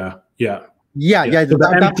Dharmakaya. Yeah.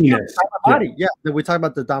 The emptiness. Dharma body. Yeah, we talk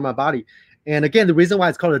about the Dharma body. And again, the reason why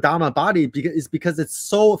it's called a Dharma body is because it's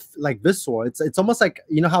so like visceral. It's almost like,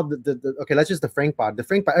 you know how okay, let's use the Frank body. The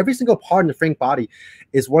Frank body, every single part in the Frank body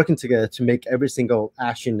is working together to make every single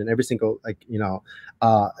action and every single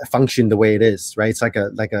function the way it is, right? It's like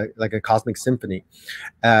a cosmic symphony.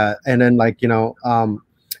 And then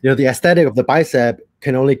the aesthetic of the bicep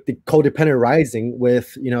can only be codependent rising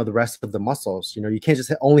with the rest of the muscles. You can't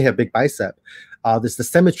just only have big bicep. There's the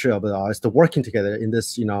symmetry of it all. It's the working together in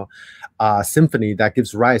this symphony that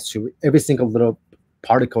gives rise to every single little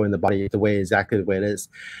particle in the body exactly the way it is.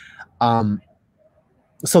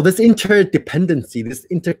 So this interdependency, this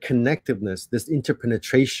interconnectiveness, this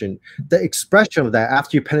interpenetration, the expression of that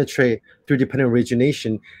after you penetrate through dependent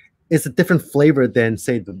origination is a different flavor than,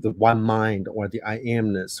 say, the one mind or the I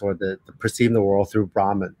amness or the perceiving the world through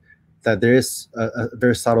Brahman. That there is a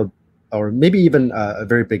very subtle, or maybe even a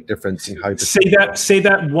very big difference in how you say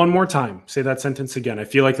that one more time. Say that sentence again. I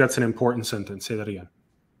feel like that's an important sentence. Say that again.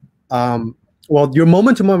 Well, your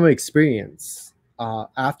moment-to-moment experience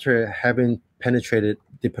after having penetrated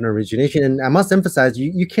dependent origination, and I must emphasize,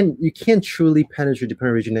 you can't truly penetrate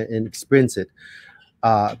dependent origination and experience it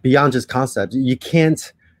beyond just concept. You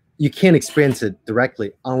can't experience it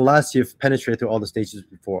directly unless you've penetrated through all the stages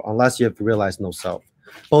before, unless you have realized no self.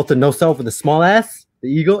 Both the no self with the small s, the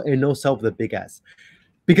ego, and no self with the big s.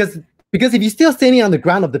 Because if you're still standing on the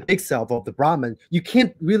ground of the big self of the Brahman, you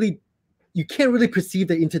can't really perceive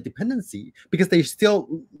the interdependency because they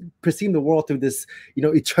still perceive the world through this,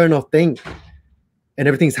 eternal thing, and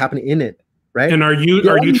everything's happening in it, right? And are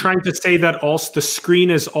you trying to say that also the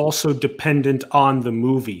screen is also dependent on the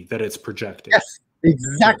movie that it's projecting? Yes.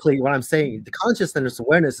 Exactly what I'm saying. The consciousness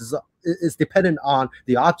awareness is dependent on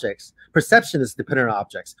the objects. Perception is dependent on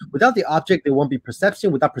objects. Without the object, there won't be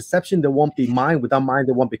perception. Without perception, there won't be mind. Without mind,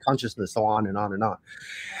 there won't be consciousness. So on and on and on.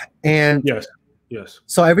 And yes.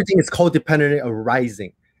 So everything is codependently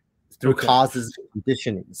arising through causes and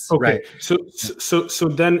conditionings. Okay. Right. So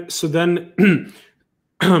then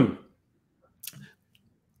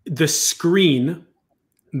the screen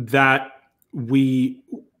that we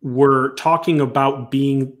were talking about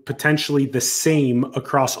being potentially the same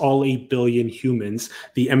across all 8 billion humans,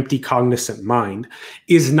 the empty cognizant mind,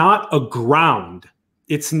 is not a ground.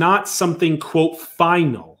 It's not something, quote,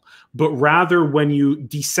 final, but rather when you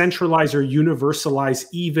decentralize or universalize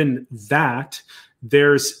even that,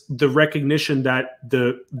 there's the recognition that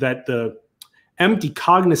the empty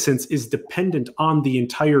cognizance is dependent on the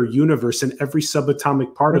entire universe and every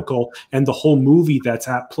subatomic particle and the whole movie that's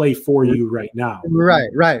at play for you right now. Right.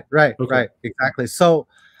 Exactly. So,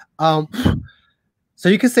 so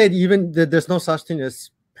you can say even that there's no such thing as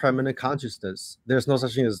permanent consciousness. There's no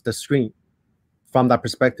such thing as the screen from that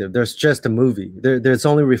perspective. There's just a movie. There's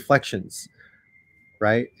only reflections,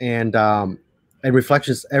 right? And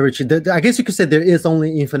reflections, I guess you could say there is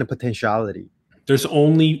only infinite potentiality. There's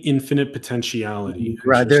only infinite potentiality.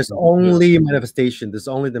 Right. There's only manifestation. There's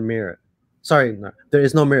only the mirror. Sorry, no, there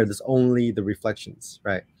is no mirror. There's only the reflections.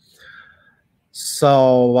 Right.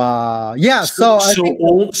 So yeah. So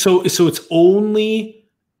it's only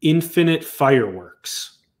infinite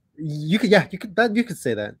fireworks. You could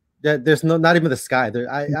say that. There's not even the sky.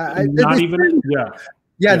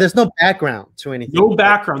 There's no background to anything. No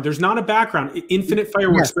background. There's not a background. Infinite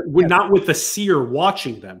fireworks, but not with the seer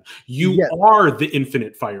watching them. You are the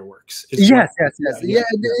infinite fireworks. Yes.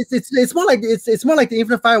 It's more like the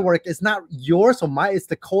infinite firework is not yours or mine. It's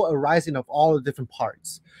the co-arising of all the different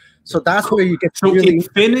parts. So that's where you get. So really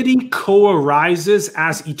infinity co-arises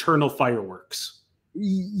as eternal fireworks.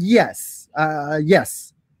 Yes.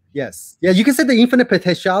 Yes. Yeah. You can say the infinite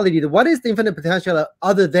potentiality. What is the infinite potentiality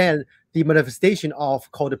other than the manifestation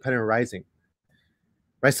of codependent rising,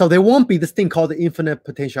 right? So there won't be this thing called the infinite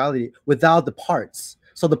potentiality without the parts.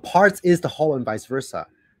 So the parts is the whole and vice versa.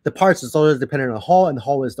 The parts is always dependent on the whole, and the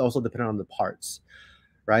whole is also dependent on the parts,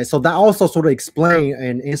 right? So that also sort of explain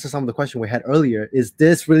and answer some of the question we had earlier. Is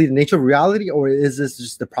this really the nature of reality, or is this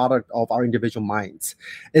just the product of our individual minds?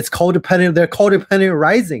 It's codependent. They're codependent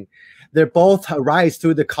arising. They're both arise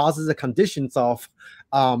through the causes and conditions of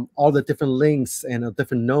all the different links and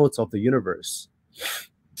different nodes of the universe.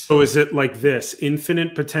 So is it like this?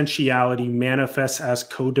 Infinite potentiality manifests as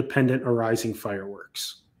codependent arising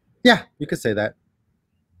fireworks. Yeah, you could say that.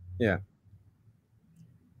 Yeah.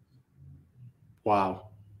 Wow.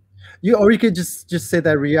 Or you could just say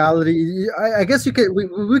that reality. I guess you could.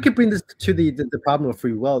 We could bring this to the problem of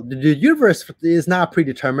free will. The universe is not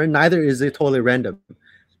predetermined. Neither is it totally random.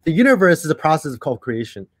 The universe is a process of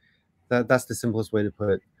co-creation. That's the simplest way to put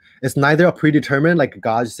it. It's neither a predetermined, like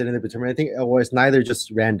God just sitting there determining anything, or it's neither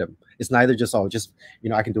just random. It's neither just I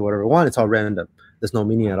can do whatever I want. It's all random. There's no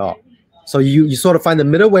meaning at all. So you sort of find the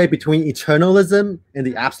middle way between eternalism and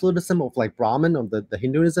the absolutism of like Brahman, of the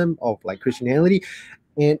Hinduism, of like Christianity,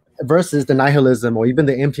 and versus the nihilism or even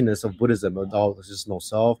the emptiness of Buddhism. There's just no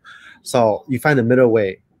self. So you find the middle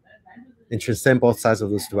way and transcend both sides of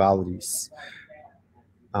those dualities.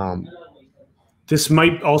 This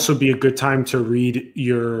might also be a good time to read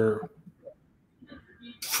your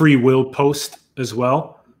free will post as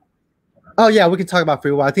well. Oh yeah, we can talk about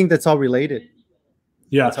free will. I think that's all related.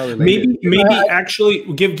 Yeah, maybe actually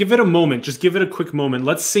give it a moment. Just give it a quick moment.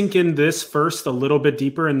 Let's sink in this first a little bit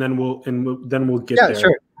deeper, and then we'll get there.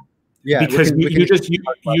 Sure. Yeah, because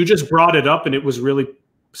you just brought it up, and it was really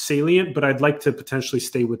salient. But I'd like to potentially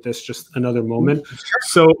stay with this just another moment. Sure.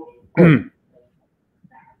 So,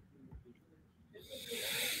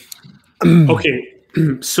 okay,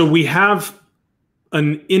 so we have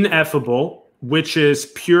an ineffable, which is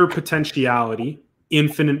pure potentiality,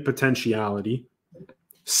 infinite potentiality.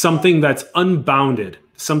 Something that's unbounded,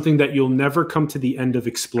 something that you'll never come to the end of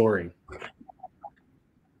exploring.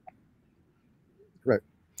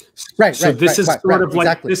 Right. So this is sort of like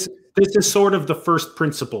exactly. this is sort of the first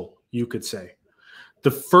principle, you could say.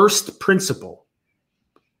 The first principle,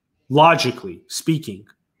 logically speaking,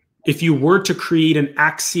 if you were to create an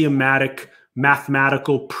axiomatic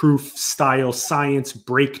mathematical proof style science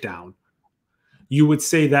breakdown, you would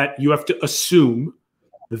say that you have to assume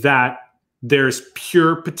that there's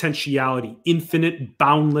pure potentiality, infinite,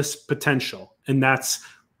 boundless potential. And that's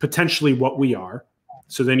potentially what we are.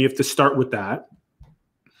 So then you have to start with that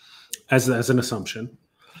as an assumption,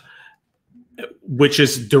 which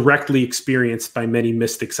is directly experienced by many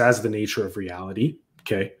mystics as the nature of reality.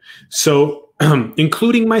 Okay. So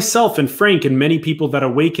including myself and Frank and many people that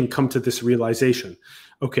awaken come to this realization.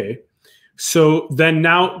 Okay. So then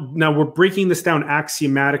now we're breaking this down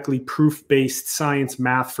axiomatically, proof-based science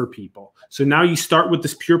math for people. So now you start with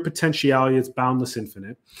this pure potentiality, it's boundless,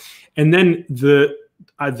 infinite. And then the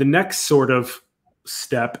next sort of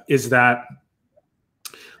step is that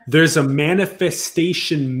there's a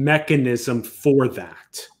manifestation mechanism for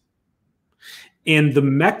that. And the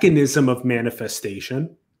mechanism of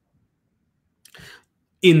manifestation,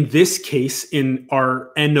 in this case, in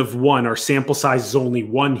our N of 1, our sample size is only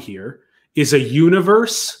 1 here, is a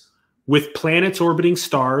universe with planets orbiting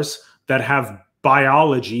stars that have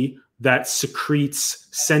biology that secretes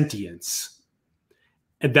sentience,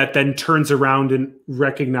 and that then turns around and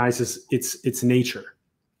recognizes its nature.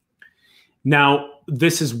 Now,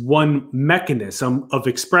 this is one mechanism of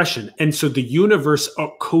expression. And so the universe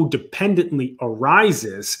codependently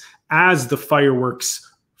arises as the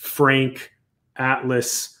fireworks, Frank,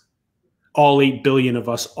 Atlas, all 8 billion of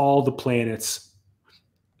us, all the planets,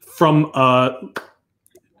 from a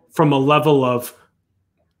level of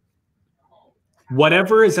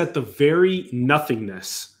whatever is at the very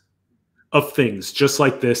nothingness of things, just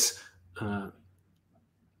like this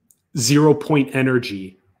 0-point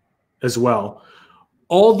energy as well,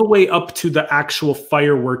 all the way up to the actual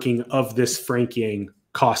fireworking of this Frank Yang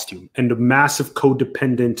costume and a massive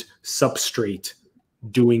codependent substrate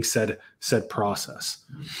doing said process.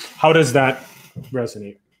 How does that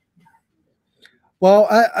resonate? Well,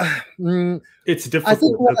 it's difficult. I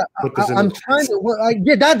think I'm trying to.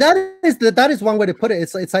 That is one way to put it.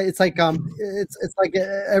 It's like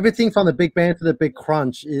everything from the Big Bang to the Big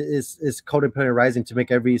Crunch is codependent rising to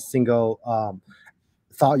make every single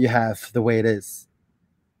thought you have the way it is.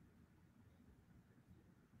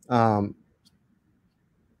 So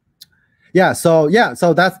that's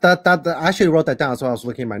that. I actually wrote that down. So I was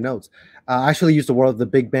looking at my notes. I actually used the word of the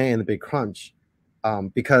Big Bang and the Big Crunch,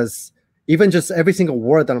 because even just every single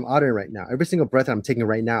word that I'm uttering right now, every single breath that I'm taking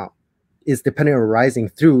right now, is dependent on rising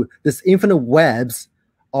through this infinite webs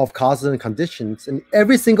of causes and conditions, and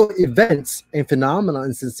every single events and phenomena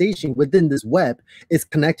and sensation within this web is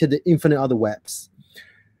connected to infinite other webs.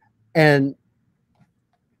 And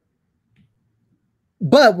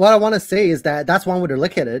But what I want to say is that that's one way to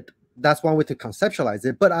look at it. That's one way to conceptualize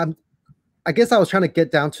it. But I guess I was trying to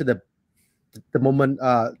get down to the moment.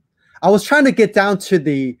 I was trying to get down to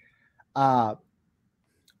the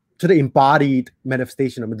embodied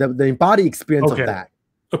manifestation of the embodied experience of that.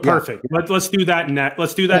 Perfect. Yeah. Let's do that.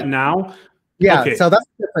 Let's do that now. Yeah. Okay. So that's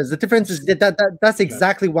the difference. The difference is that's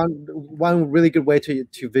exactly one really good way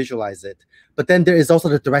to visualize it. But then there is also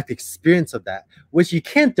the direct experience of that, which you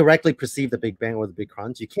can't directly perceive the Big Bang or the Big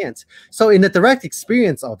Crunch. You can't. So in the direct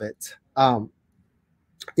experience of it,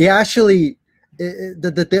 it actually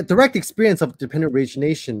the direct experience of dependent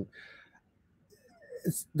origination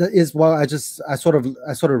is what I sort of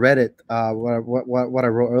read it what I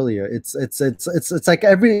wrote earlier. It's like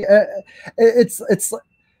every it's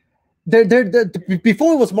there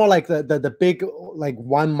before it was more like the big like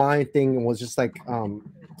one mind thing was just like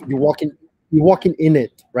you're walking in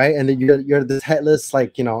it, right? And then you're this headless,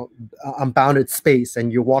 like, you know, unbounded space,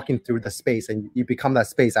 and you're walking through the space, and you become that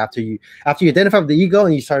space after you identify with the ego,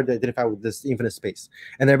 and you start to identify with this infinite space,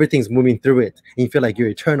 and everything's moving through it, and you feel like you're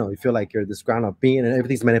eternal, you feel like you're this ground of being, and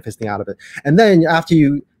everything's manifesting out of it. And then after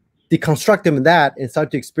you deconstruct them in that and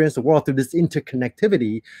start to experience the world through this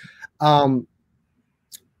interconnectivity,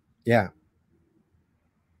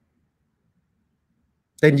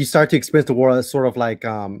 then you start to experience the world as sort of like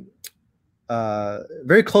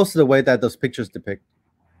very close to the way that those pictures depict.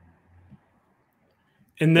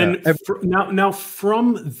 And then now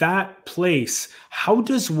from that place, how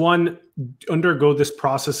does one undergo this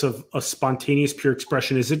process of a spontaneous pure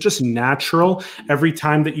expression? Is it just natural every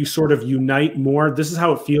time that you sort of unite more? This is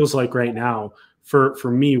how it feels like right now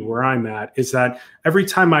for me, where I'm at, is that every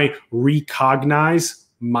time I recognize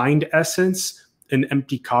mind essence and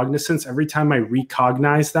empty cognizance, every time I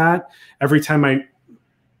recognize that, every time I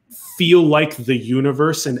feel like the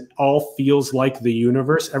universe and all feels like the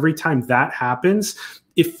universe, every time that happens,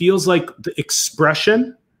 it feels like the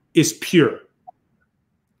expression is pure.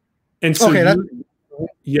 And so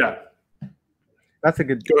that's a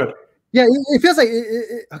good. Go ahead. Yeah, it feels like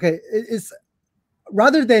it's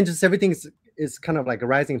rather than just everything is kind of like a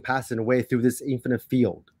rising past in a way through this infinite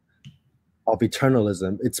field of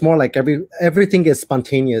eternalism. It's more like everything is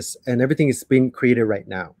spontaneous and everything is being created right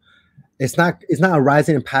now. It's not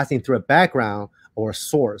arising and passing through a background or a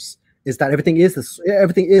source. It's that everything is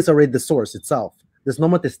already the source itself. There's no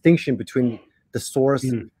more distinction between the source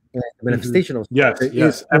and the manifestation of yes.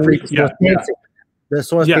 The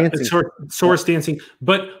source dancing. Source dancing.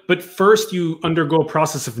 But first you undergo a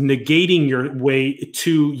process of negating your way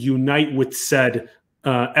to unite with said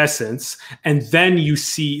essence, and then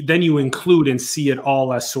you include and see it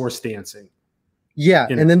all as source dancing. Yeah,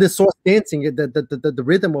 and then the source dancing, the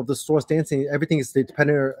rhythm of the source dancing, everything is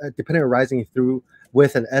dependent arising through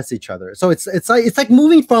with and as each other. So it's like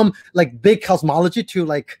moving from like big cosmology to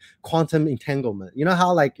like quantum entanglement. You know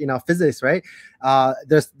how, like, you know, physics, right?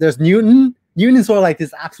 There's Newton. Newton's sort of like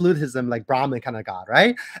this absolutism, like Brahman kind of God,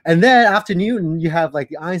 right? And then after Newton, you have like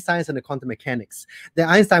the Einsteins and the quantum mechanics. The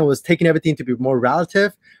Einstein was taking everything to be more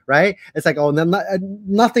relative, right? It's like, oh,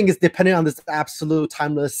 nothing is dependent on this absolute,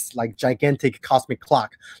 timeless, like gigantic cosmic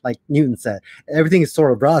clock, like Newton said. Everything is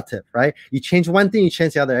sort of relative, right? You change one thing, you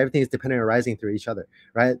change the other. Everything is dependent arising through each other,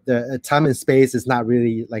 right? The time and space is not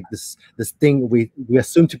really like this thing we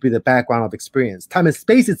assume to be the background of experience. Time and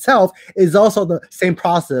space itself is also the same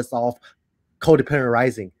process of codependent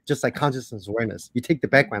arising, just like consciousness awareness. You take the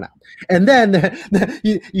background out, and then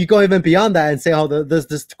you go even beyond that and say, oh, there's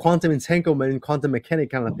this quantum entanglement and quantum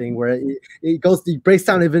mechanic kind of thing, where it breaks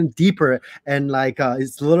down even deeper, and like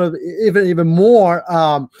it's a little even more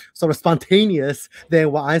sort of spontaneous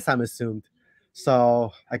than what Einstein assumed.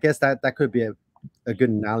 So I guess that could be a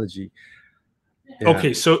good analogy. Yeah.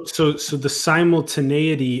 Okay, so the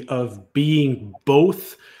simultaneity of being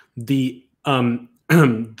both the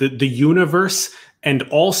the universe and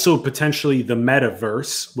also potentially the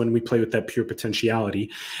metaverse when we play with that pure potentiality,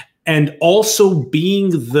 and also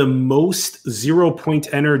being the most 0 point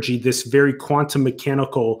energy, this very quantum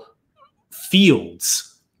mechanical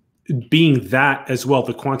fields, being that as well,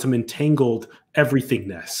 the quantum entangled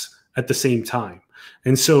everythingness at the same time.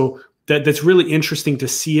 And so that's really interesting to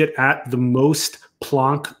see it at the most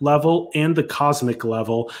Planck level and the cosmic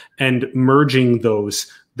level, and merging those.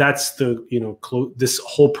 That's the, you know, this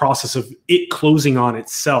whole process of it closing on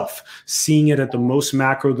itself, seeing it at the most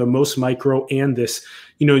macro, the most micro, and this,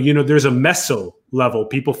 you know, there's a meso level.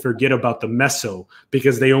 People forget about the meso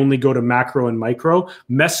because they only go to macro and micro.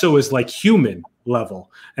 Meso is like human level,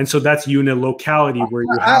 and so that's unilocality where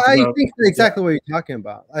you have. I think exactly what you're talking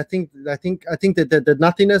about. I think that the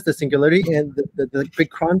nothingness, the singularity, and the big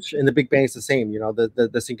crunch and the Big Bang is the same. You know,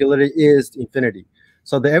 the singularity is infinity.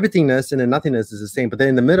 So the everythingness and the nothingness is the same, but then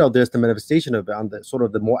in the middle, there's the manifestation of it on the sort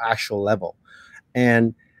of the more actual level.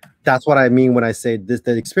 And that's what I mean when I say this,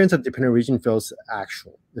 the experience of dependent region feels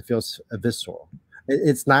actual. It feels visceral.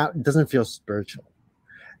 It's not, it doesn't feel spiritual.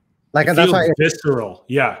 Like it that's feels why visceral.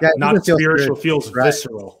 Yeah. Not spiritual, feels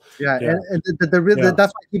visceral. Yeah. And that's why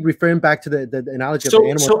I keep referring back to the analogy of the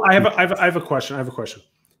animal. So I have a question.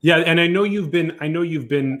 Yeah, and I know you've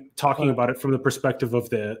been talking about it from the perspective of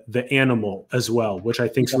the animal as well, which I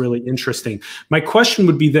think is really interesting. My question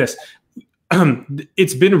would be this: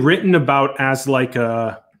 it's been written about as like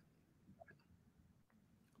a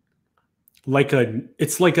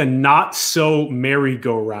not so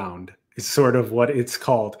merry-go-round is sort of what it's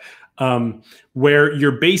called. Where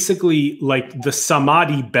you're basically like the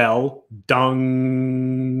samadhi bell,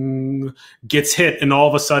 dung, gets hit, and all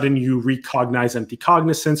of a sudden you recognize empty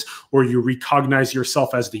cognizance, or you recognize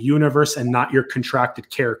yourself as the universe and not your contracted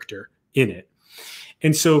character in it.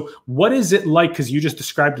 And so what is it like? Because you just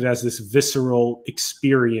described it as this visceral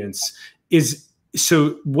experience.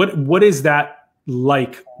 What is that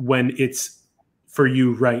like when it's for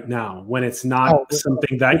you right now, when it's not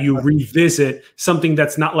something that you revisit, something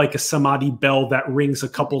that's not like a samadhi bell that rings a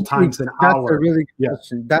couple times an hour? That's a really good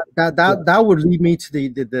question. That would lead me to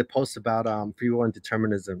the post about free will and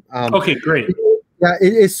determinism. Okay, great.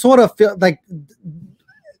 It sort of feels like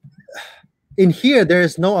in here there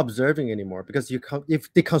is no observing anymore, because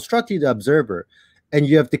if deconstructed the observer, and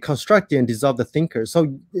you have deconstructed and dissolved the thinker,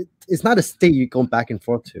 so it's not a state you go back and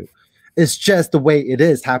forth to. It's just the way it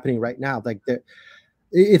is happening right now. Like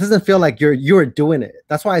it doesn't feel like you're doing it.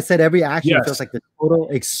 That's why I said every action feels like the total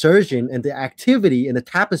exertion and the activity and the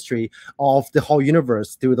tapestry of the whole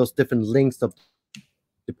universe through those different links of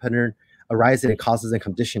dependent arising and causes and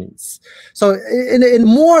conditionings. So in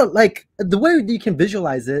more like the way you can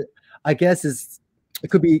visualize it, I guess, is it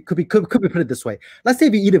could be put it this way. Let's say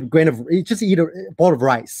if you eat a bowl of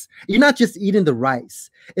rice. You're not just eating the rice.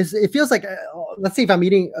 It feels like, let's say if I'm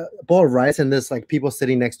eating a bowl of rice and there's like people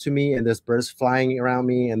sitting next to me and there's birds flying around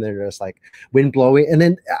me and there's like wind blowing, and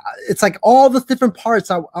then it's like all the different parts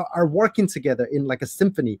are working together in like a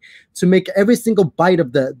symphony to make every single bite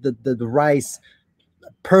of the rice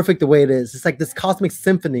perfect the way it is. It's like this cosmic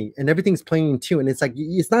symphony and everything's playing in tune. And it's like,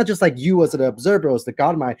 it's not just like you as an observer, as the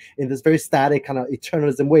God mind, in this very static kind of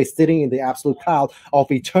eternalism way, sitting in the absolute cloud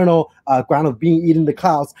of eternal ground of being, eating the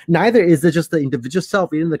clouds. Neither is it just the individual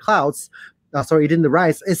self eating the clouds, eating the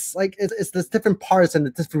rice. It's like, it's this different parts and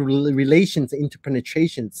the different relations and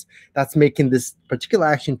interpenetrations that's making this particular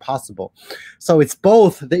action possible. So it's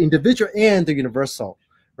both the individual and the universal.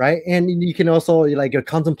 Right, and you can also like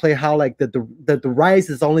contemplate how like the rice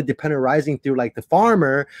is only dependent rising through like the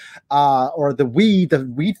farmer, or the wheat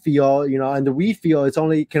field, and the wheat field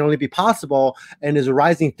can only be possible and is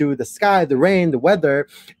rising through the sky, the rain, the weather,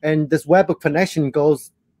 and this web of connection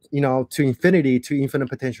goes, to infinity, to infinite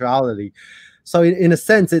potentiality. So in a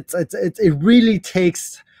sense, it really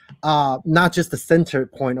takes not just the center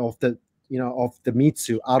point of the of the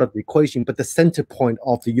Mitsu out of the equation, but the center point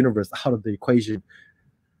of the universe out of the equation.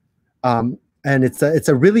 And it's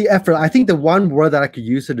a really effort. I think the one word that I could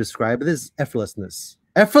use to describe it is effortlessness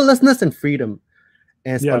and freedom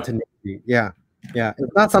and spontaneity. Yeah.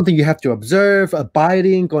 It's not something you have to observe,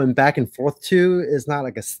 abiding, going back and forth to. It's not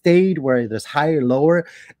like a state where there's higher, lower.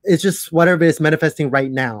 It's just whatever is manifesting right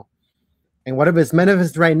now, and whatever is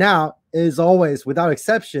manifesting right now is always, without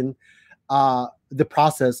exception, the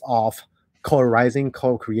process of co-arising,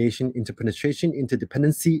 co-creation, interpenetration,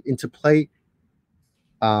 interdependency, interplay.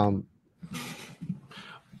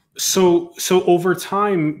 So over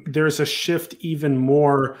time, there's a shift even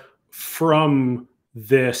more from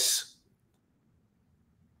this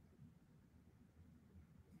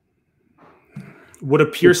what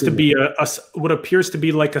appears to be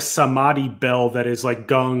like a samadhi bell that is like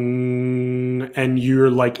gung, and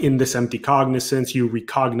you're like in this empty cognizance, you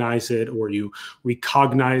recognize it, or you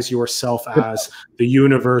recognize yourself as the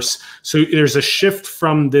universe. So there's a shift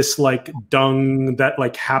from this like dung that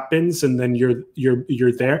like happens, and then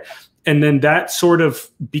you're there, and then that sort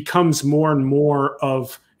of becomes more and more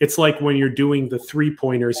of, it's like when you're doing the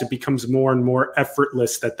 3-pointers, it becomes more and more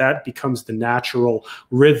effortless, that becomes the natural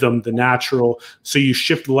rhythm, so you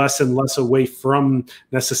shift less and less away from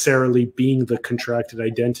necessarily being the contracted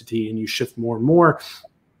identity, and you shift more and more.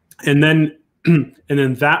 And then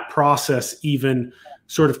that process even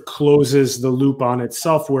sort of closes the loop on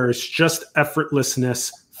itself, where it's just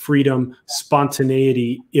effortlessness, freedom,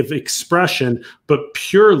 spontaneity of expression, but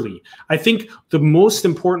purely. I think the most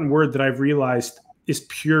important word that I've realized is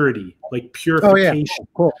purity, like purification. Oh, yeah.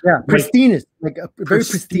 Cool. Yeah, pristineness, like a very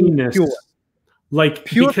pristine, pure. Like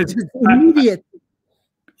pure, because it's immediate.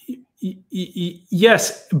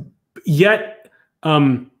 Yes, yet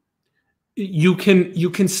you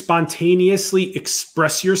can spontaneously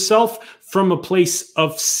express yourself from a place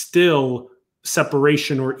of still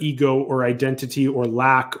separation or ego or identity or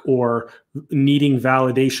lack or needing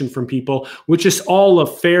validation from people, which is all a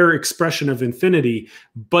fair expression of infinity.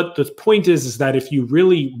 But the point is that if you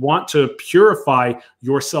really want to purify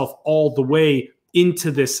yourself all the way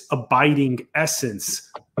into this abiding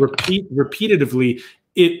essence, repeatedly,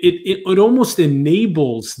 it almost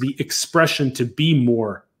enables the expression to be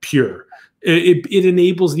more pure. It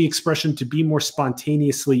enables the expression to be more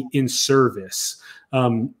spontaneously in service.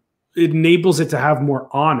 It enables it to have more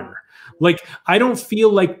honor. Like, I don't feel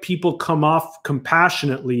like people come off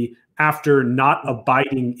compassionately after not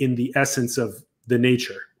abiding in the essence of the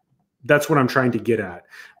nature. That's what I'm trying to get at.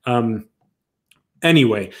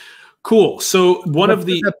 Anyway, cool. So one of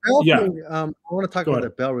the bell yeah. thing, I want to talk about the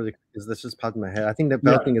bell really quick because this just popped in my head. I think the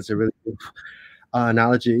bell thing is a really good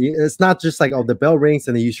analogy. It's not just like, oh, the bell rings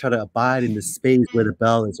and then you try to abide in the space where the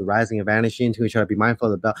bell is arising and vanishing into. You try to be mindful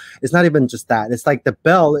of the bell. It's not even just that. It's like the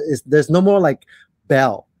bell is, there's no more like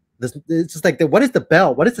bell. It's just like, what is the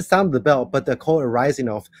bell? What is the sound of the bell? But the cold arising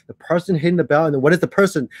of the person hitting the bell, and then what is the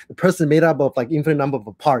person? The person made up of like infinite number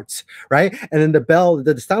of parts, right? And then the bell,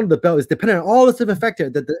 the sound of the bell is dependent on all the different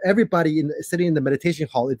factors that everybody sitting in the meditation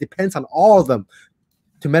hall. It depends on all of them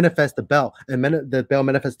to manifest the bell, and the bell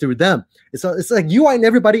manifests through them. It's like you are in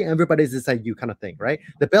everybody, and everybody is inside you, kind of thing, right?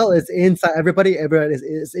 The bell is inside everybody, everybody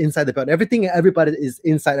is inside the bell. Everything and everybody is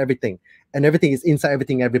inside everything, and everything is inside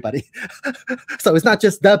everything, everybody. So it's not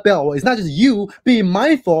just that bell. It's not just you being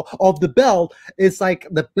mindful of the bell. It's like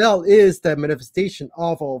the bell is the manifestation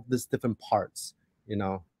of all of these different parts.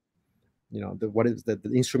 What is the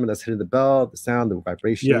instrument that's hitting the bell, the sound, the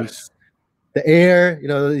vibrations. Yes. The air,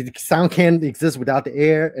 the sound can't exist without the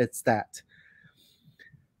air. It's that.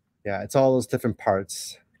 Yeah, it's all those different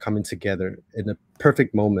parts coming together in a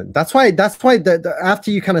perfect moment. That's why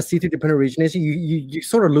after you kind of see through dependent origination, you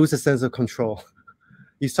sort of lose a sense of control.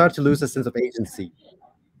 You start to lose a sense of agency.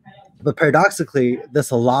 But paradoxically,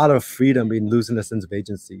 there's a lot of freedom in losing a sense of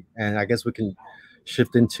agency. And I guess we can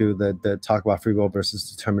shift into the talk about free will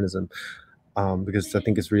versus determinism, because I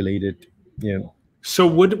think it's related. So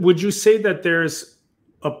would you say that there's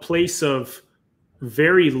a place of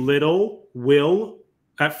very little will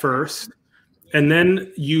at first, and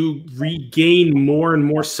then you regain more and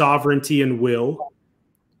more sovereignty and will,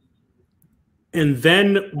 and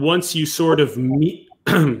then once you sort of meet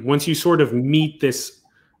this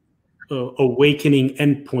awakening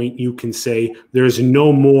endpoint, you can say there's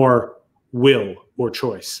no more will or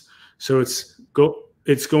choice. So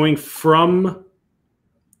it's going from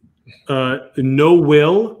no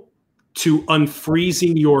will to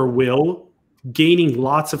unfreezing your will, gaining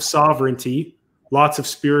lots of sovereignty, lots of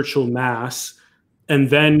spiritual mass, and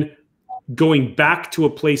then going back to a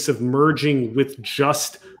place of merging with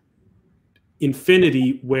just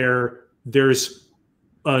infinity where there's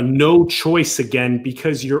no choice again,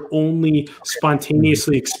 because you're only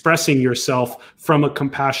spontaneously expressing yourself from a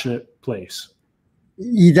compassionate place.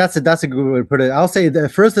 That's a good way to put it. I'll say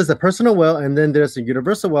that first there's a personal will, and then there's a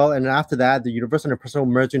universal will, and after that, the universal and the personal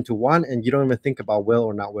merge into one, and you don't even think about will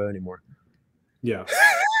or not will anymore. Yeah.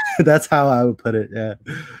 That's how I would put it. Yeah.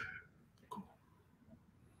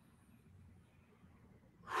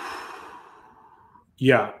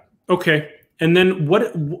 Yeah. Okay. And then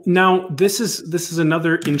now this is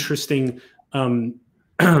another interesting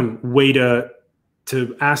way to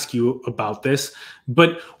ask you about this,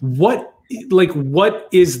 but what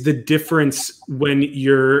is the difference when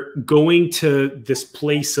you're going to this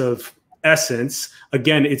place of essence?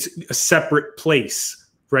 Again, it's a separate place,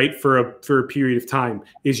 right? For a period of time,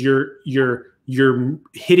 is you're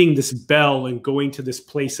hitting this bell and going to this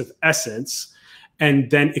place of essence, and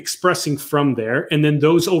then expressing from there, and then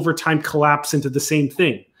those over time collapse into the same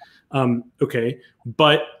thing. Okay,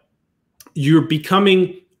 but you're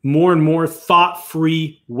becoming more and more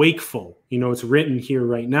thought-free, wakeful. It's written here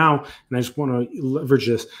right now, and I just want to leverage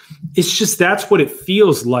this. It's just that's what it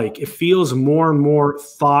feels like. It feels more and more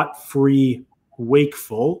thought-free,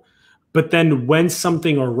 wakeful. But then when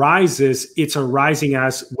something arises, it's arising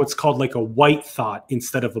as what's called like a white thought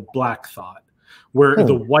instead of a black thought, where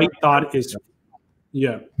the white thought is,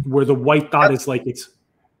 where the white thought is like it's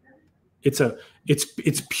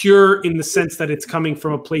pure in the sense that it's coming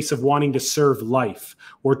from a place of wanting to serve life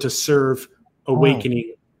or to serve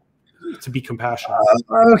awakening, to be compassionate.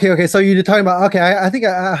 Okay. So you're talking about, okay, I think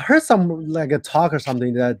I heard some like a talk or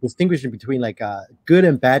something that distinguishing between like good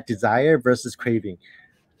and bad desire versus craving.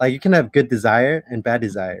 Like you can have good desire and bad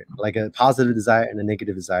desire, like a positive desire and a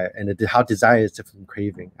negative desire, and how desire is different from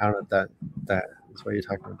craving. I don't know if that is what you're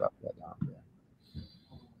talking about. But,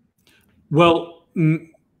 well, in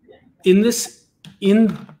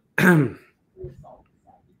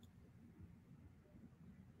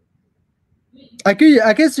I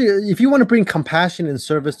guess if you want to bring compassion and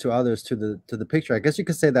service to others to the picture, I guess you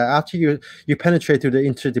could say that after you penetrate through the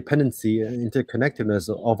interdependency and interconnectedness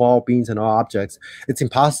of all beings and all objects, it's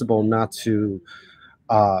impossible not to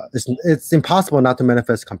it's impossible not to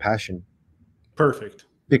manifest compassion. Perfect.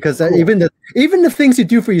 Because cool. even the things you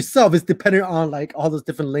do for yourself is dependent on like all those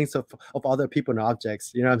different links of other people and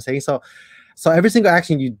objects. You know what I'm saying? So every single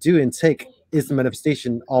action you do and take is the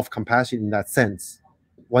manifestation of compassion in that sense.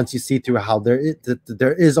 Once you see through how there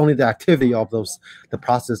is only the activity of the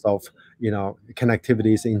process of, you know,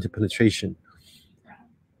 connectivities and interpenetration.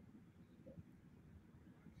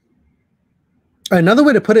 Another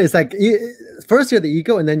way to put it is like, first you're the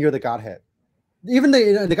ego and then you're the Godhead. Even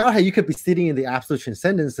the Godhead, you could be sitting in the absolute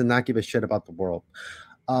transcendence and not give a shit about the world.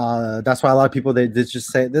 That's why a lot of people, they just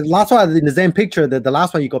say, the last one in the Zen picture, the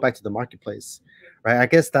last one, you go back to the marketplace. Right, I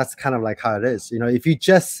guess that's kind of like how it is. You know, if you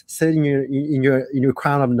just sit in your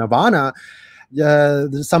crown of nirvana,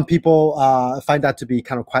 some people find that to be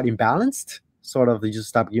kind of quite imbalanced. Sort of, you just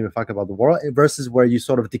stop giving a fuck about the world. Versus where you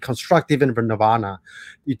sort of deconstruct even the nirvana,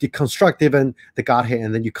 you deconstruct even the Godhead,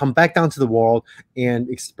 and then you come back down to the world and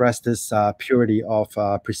express this purity of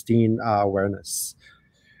pristine awareness,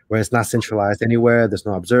 where it's not centralized anywhere. There's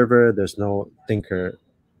no observer. There's no thinker.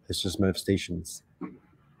 It's just manifestations.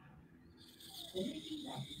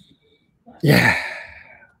 Yeah.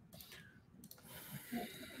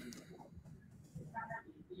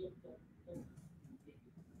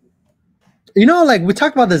 You know, like we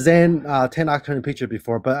talked about the Zen 10 octane picture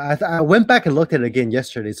before, but I went back and looked at it again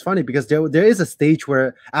yesterday. It's funny because there is a stage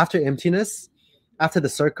where after emptiness, after the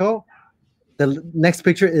circle, the next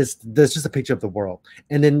picture is there's just a picture of the world,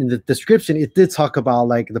 and then in the description it did talk about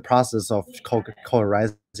like the process of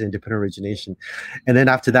co-arising, independent origination, and then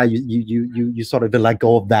after that you sort of let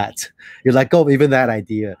go of that. You let go of even that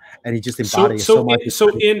idea, and you just embody so much.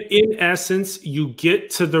 So in essence, you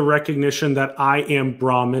get to the recognition that I am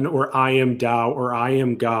Brahman, or I am Tao, or I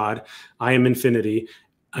am God, I am infinity,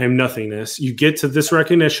 I am nothingness. You get to this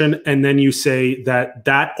recognition, and then you say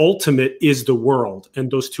that ultimate is the world, and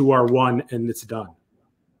those two are one, and it's done.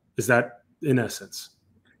 Is that in essence?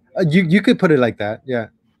 You could put it like that. Yeah.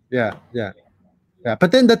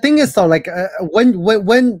 But then the thing is, though, like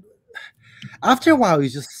when after a while, you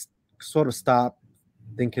just sort of stop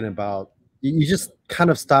thinking about. You just kind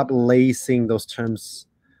of stop lacing those terms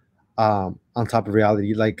on top of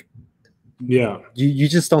reality. Like, yeah, you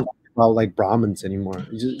just don't about like Brahmins anymore.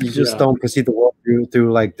 You just don't perceive the world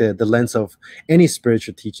through like the lens of any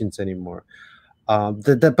spiritual teachings anymore.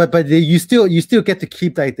 But you still get to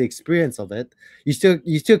keep like the experience of it. You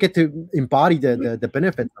still get to embody the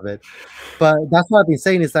benefits of it. But that's what I've been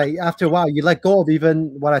saying is like after a while you let go of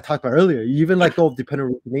even what I talked about earlier. You even let go of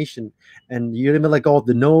dependent origination, and you even let go of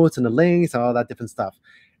the nodes and the links and all that different stuff.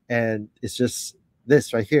 And it's just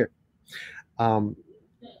this right here.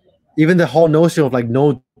 Even the whole notion of like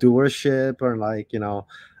no doership or like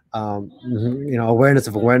awareness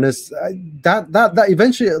of awareness, that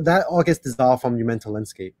eventually that all gets dissolved from your mental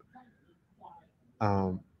landscape.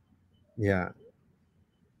 Yeah.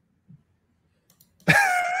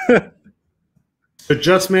 So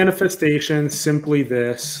just manifestation, simply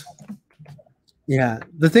this. Yeah,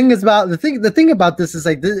 the thing about this is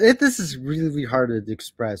like this is really, really hard to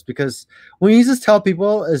express, because when you just tell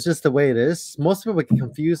people it's just the way it is, most people get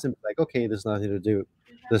confused and be like, okay, there's nothing to do.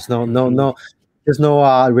 There's no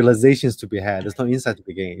realizations to be had. There's no insight to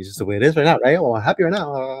be gained. It's just the way it is right now, right? Well, I'm happy right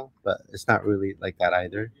now, but it's not really like that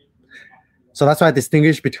either. So that's why I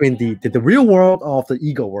distinguish between the real world of the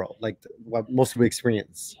ego world, like what most people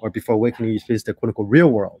experience, or before awakening, you experience the quote unquote real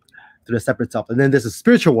world through the separate self. And then there's a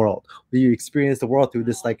spiritual world where you experience the world through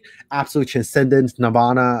this like absolute transcendence,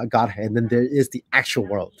 nirvana, Godhead. And then there is the actual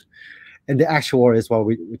world. And the actual world is what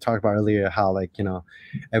we talked about earlier, how like,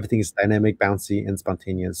 everything is dynamic, bouncy, and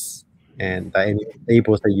spontaneous. And any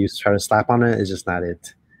labels that you try to slap on it is just not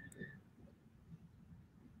it.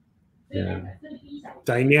 Yeah.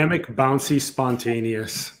 Dynamic, bouncy,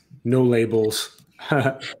 spontaneous, no labels.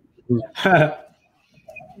 And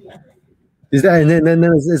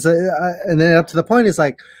then up to the point is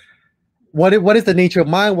like, what is the nature of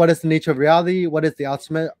mind? What is the nature of reality? What is the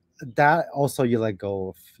ultimate? That also you let go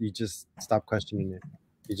of. You just stop questioning it.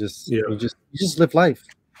 You just live life.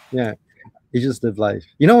 Yeah. You just live life.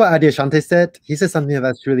 You know what Adyashanti said? He said something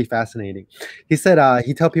that's really fascinating. He said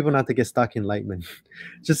he tell people not to get stuck in enlightenment.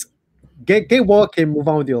 Just get walking, move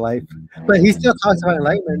on with your life. But he still talks about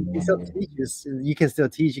enlightenment. He still teaches. You can still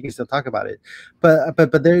teach. You can still talk about it. But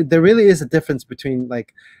there really is a difference between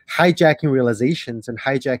like hijacking realizations and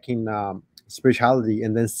hijacking spirituality,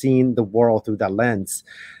 and then seeing the world through that lens,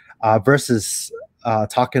 versus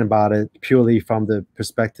talking about it purely from the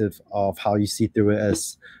perspective of how you see through it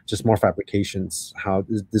as just more fabrications. How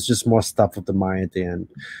there's just more stuff of the mind at the end.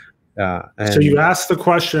 So you ask the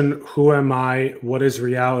question, who am I? What is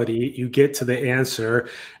reality? You get to the answer,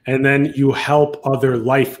 and then you help other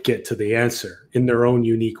life get to the answer in their own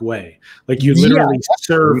unique way. Like you literally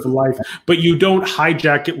serve life, but you don't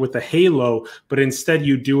hijack it with a halo, but instead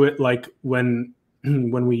you do it like when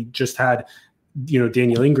we just had,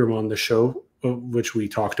 Daniel Ingram on the show, which we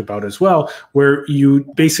talked about as well, where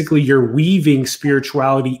you're weaving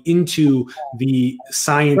spirituality into the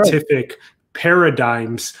scientific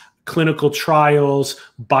paradigms, clinical trials,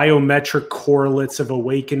 biometric correlates of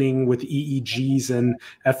awakening with EEGs and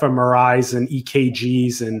fMRIs and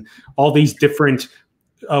EKGs and all these different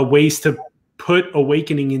ways to put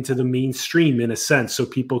awakening into the mainstream in a sense, so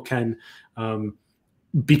people can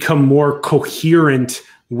become more coherent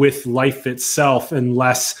with life itself and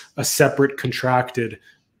less a separate contracted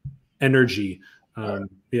energy.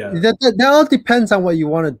 That all depends on what you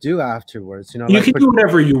want to do afterwards. You can do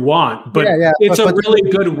whatever you want, but it's a really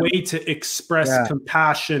good way to express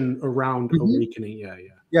compassion around awakening.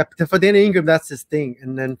 Yeah. For Danny Ingram, that's his thing,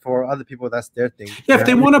 and then for other people, that's their thing. Yeah, if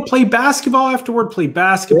they want to play basketball afterward, play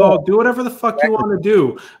basketball. Do whatever the fuck you want to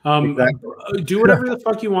do. Do whatever the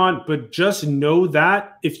fuck you want, but just know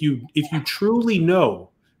that if you truly know,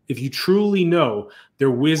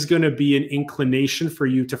 there is going to be an inclination for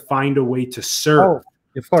you to find a way to serve.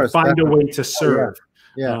 Of course, find a way to serve.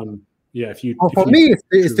 If you, for me,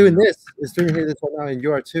 it's doing this. It's doing this right now, and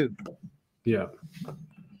you are too. Yeah.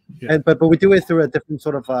 And but we do it through a different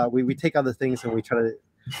sort of we take other things and we try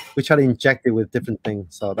to inject it with different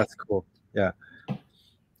things. So that's cool. Yeah.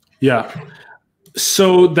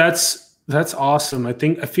 So that's awesome. I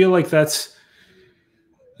feel like that's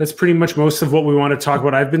pretty much most of what we want to talk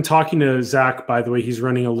about. I've been talking to Zach, by the way. He's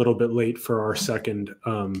running a little bit late for our second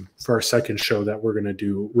show that we're gonna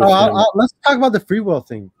do with him. Let's talk about the free will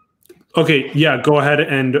thing. Okay, yeah, go ahead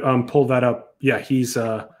and pull that up. Yeah, he's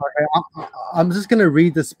okay, I'm just gonna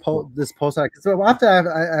read this post because after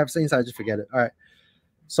I have things I just forget it. All right.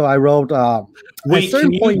 So I wrote wait,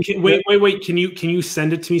 can you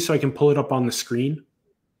send it to me so I can pull it up on the screen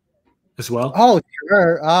as well? Oh,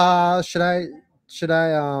 sure. Should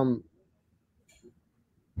I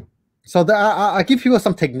so I give people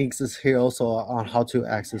some techniques here also on how to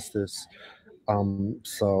access this.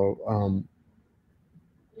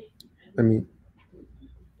 Let me.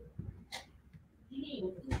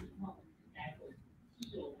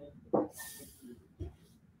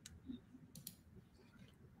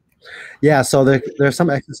 Yeah, so there's some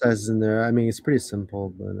exercises in there. I mean, it's pretty simple,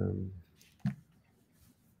 but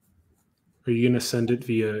are you gonna send it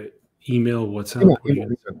via email, WhatsApp?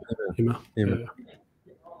 Email. Yeah.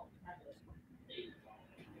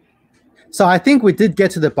 So I think we did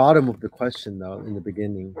get to the bottom of the question though in the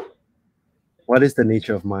beginning. What is the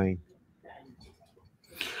nature of mind?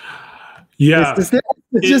 Yeah, it's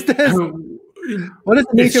just this. What is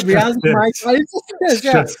the nature of reality? It's just this.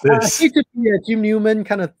 Yeah, I hate to be a Jim Newman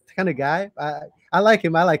kind of guy. I like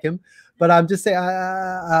him. But I'm just saying,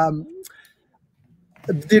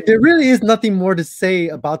 there really is nothing more to say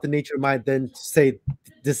about the nature of mind than to say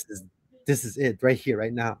this is it right here,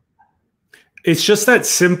 right now. It's just that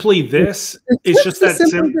simply this. It's just that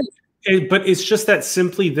simple. But it's just that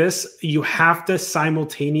simply this. You have to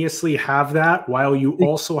simultaneously have that while you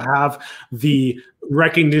also have the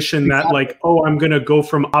recognition that like, oh, I'm going to go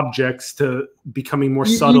from objects to becoming more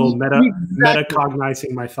subtle,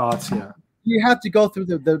 metacognizing my thoughts. Yeah. You have to go through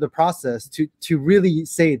the process to really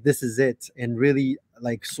say this is it and really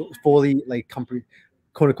like fully like quote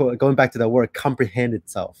unquote, going back to that word, comprehend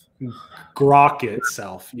itself. Grok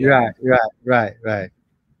itself. Yeah. Right.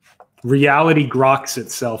 Reality groks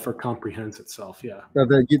itself or comprehends itself. Yeah. So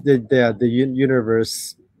the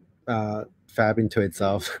universe fab into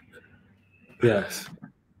itself. Yes.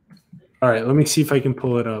 All right. Let me see if I can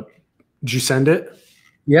pull it up. Did you send it?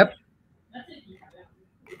 Yep.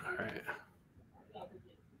 All right.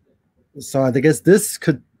 So I guess this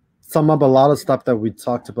could sum up a lot of stuff that we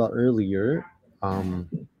talked about earlier. I'm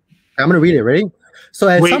gonna read it. Ready? So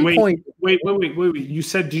at some point, wait. You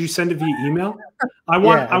said, did you send it via email? I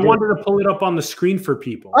wanted to pull it up on the screen for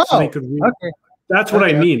people so they could read. Okay. That's what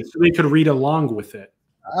I mean. So they could read along with it.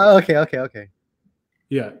 Oh, okay, okay, okay.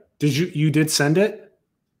 Yeah. Did you did send it?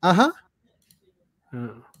 Uh-huh.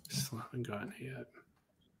 Oh, still haven't gotten it yet.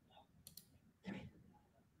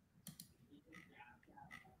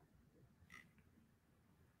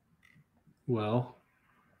 Well,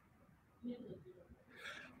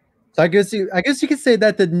 So I guess you could say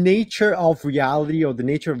that the nature of reality or the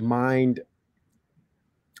nature of mind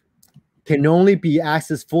can only be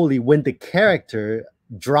accessed fully when the character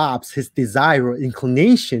drops his desire or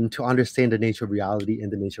inclination to understand the nature of reality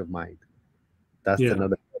and the nature of mind. That's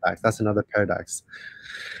another paradox. That's another paradox.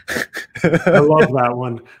 I love that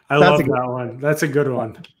one. I love that one. That's a good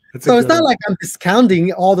one. So it's not like I'm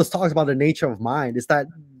discounting all the talks about the nature of mind. It's that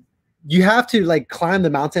you have to like climb the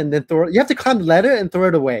mountain and then throw it. You have to climb the ladder and throw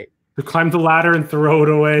it away. To climb the ladder and throw it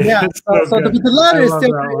away. Yeah. So the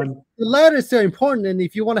ladder is still important. And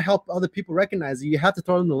if you want to help other people recognize it, you have to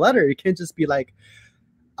throw them the ladder. You can't just be like,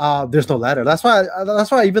 there's no ladder. That's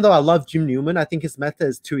why even though I love Jim Newman, I think his method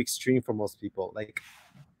is too extreme for most people. Like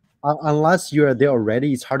unless you're there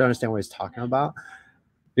already, it's hard to understand what he's talking about.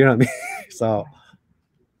 You know what I mean? So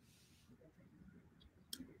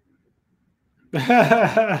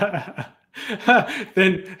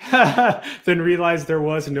then realize there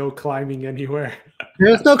was no climbing anywhere.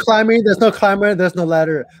 There's no climbing, there's no climber, there's no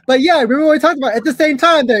ladder. But yeah, remember what we talked about? At the same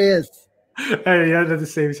time, there is. Yeah, at the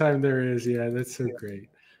same time, there is. Yeah, that's so great.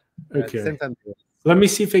 Okay. At the same time, let me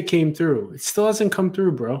see if it came through. It still hasn't come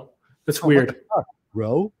through, bro. That's weird.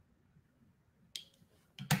 Bro?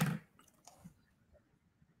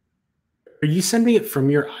 Are you sending it from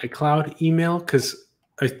your iCloud email? Because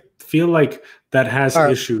I feel like that has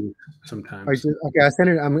issues sometimes. Okay, I sent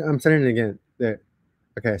it. I'm sending it again. There.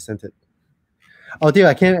 Okay, I sent it. Oh, dude,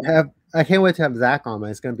 I can't wait to have Zach on. Man.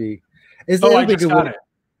 It's gonna be. I just got it.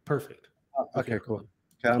 Perfect. Okay, cool.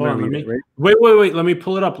 Okay, hold on, wait. Let me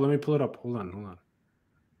pull it up. Hold on.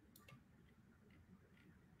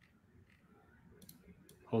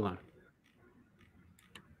 Hold on.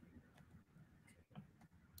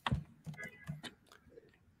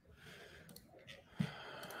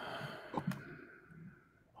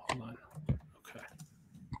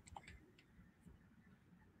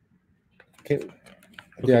 Okay.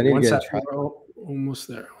 Yeah, I need to get a almost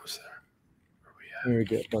there. Where we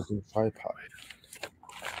get buzzing tripod.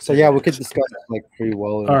 So yeah, we could discuss like free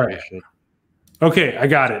will. All right. Okay, I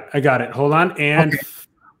got it. Hold on. And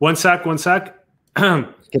one sec. And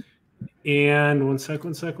one sec.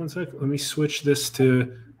 Let me switch this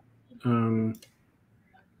to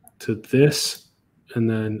this. And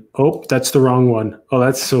then that's the wrong one. Oh,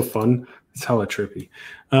 that's so fun. It's hella trippy.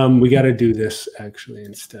 We got to do this actually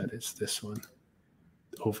instead. It's this one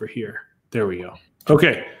over here. There we go.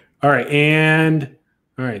 Okay. All right. And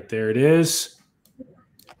all right, there it is.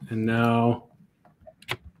 And now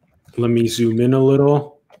let me zoom in a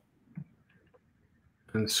little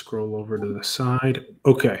and scroll over to the side.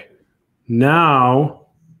 Okay. Now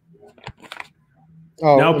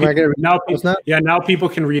people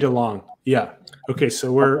can read along. Yeah. Okay.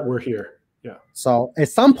 So we're here. Yeah. So at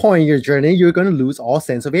some point in your journey, you're going to lose all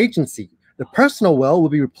sense of agency. The personal will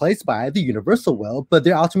be replaced by the universal will, but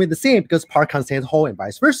they're ultimately the same because part contains whole and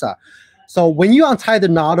vice versa. So when you untie the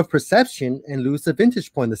knot of perception and lose the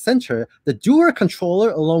vantage point in the center, the doer controller,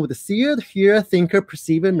 along with the seer, the hearer, thinker,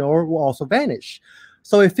 perceiver, knower, will also vanish.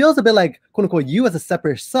 So it feels a bit like, quote unquote, you as a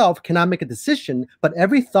separate self cannot make a decision, but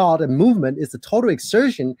every thought and movement is the total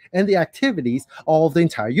exertion and the activities of the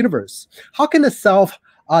entire universe. How can the self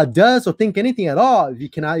does or think anything at all if you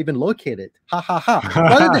cannot even locate it? Ha ha ha.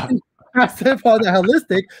 Rather than passive or the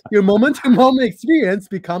holistic, your moment-to-moment experience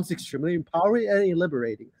becomes extremely empowering and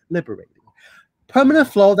liberating. Permanent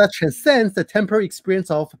flow that transcends the temporary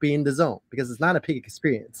experience of being in the zone, because it's not a peak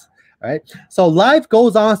experience. All right. So life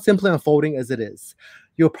goes on simply unfolding as it is.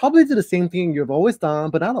 You'll probably do the same thing you've always done,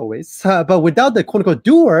 but not always. But without the quote unquote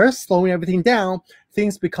doer slowing everything down,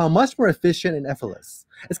 things become much more efficient and effortless.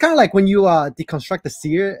 It's kind of like when you deconstruct the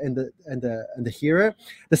seer and the hearer,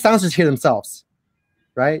 the sounds just hear themselves,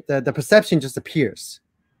 right? The perception just appears,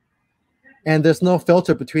 and there's no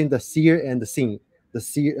filter between the seer and the seen,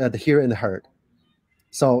 the hearer and the heard.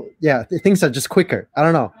 So yeah, things are just quicker. I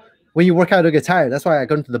don't know. When you work out, you get tired. That's why I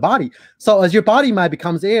go into the body. So as your body mind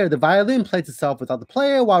becomes air, the violin plays itself without the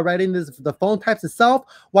player. While writing this, the phone types itself.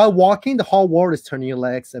 While walking, the whole world is turning your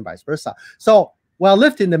legs and vice versa. So while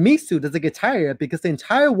lifting, the meat suit doesn't get tired because the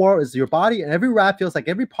entire world is your body, and every rap feels like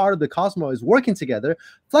every part of the cosmos is working together,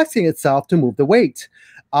 flexing itself to move the weight.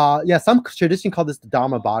 Some tradition call this the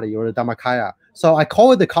Dharma body or the Dharmakaya. So I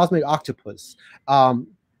call it the cosmic octopus.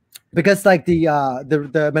 because like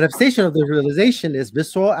the manifestation of the realization is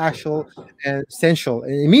visceral, actual, and essential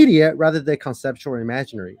and immediate rather than conceptual or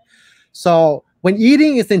imaginary. So when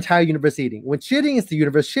eating is the entire universe eating, when shitting is the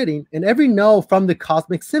universe shitting, and every note from the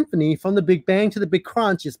cosmic symphony, from the Big Bang to the Big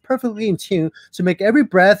Crunch, is perfectly in tune to make every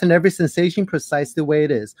breath and every sensation precise the way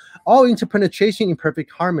it is, all interpenetration in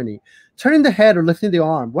perfect harmony. Turning the head or lifting the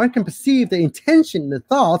arm, one can perceive the intention and the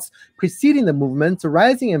thoughts preceding the movements,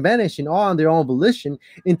 arising and vanishing all on their own volition,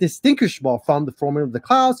 indistinguishable from the forming of the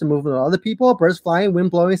clouds, the movement of other people, birds flying,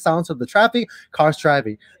 wind blowing, sounds of the traffic, cars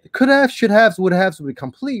driving. The could have, should have, would have will be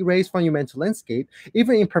completely erased from your mental landscape.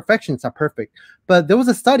 Even imperfections are perfect. But there was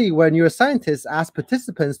a study where neuroscientists asked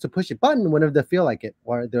participants to push a button whenever they feel like it,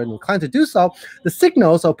 or they're inclined to do so. The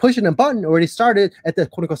signals of pushing a button already started at the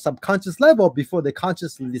quote unquote subconscious level before they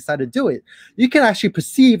consciously decided to do it. You can actually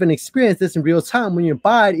perceive and experience this in real time when you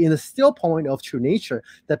abide in the still point of true nature,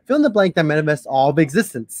 that fill in the blank that manifests all of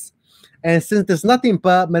existence. And since there's nothing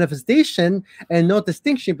but manifestation and no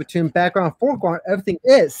distinction between background and foreground, everything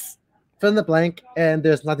is fill in the blank, and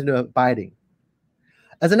there's nothing to abiding.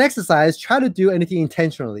 As an exercise, try to do anything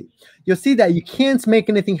intentionally. You'll see that you can't make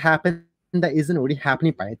anything happen that isn't already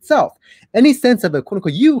happening by itself. Any sense of a quote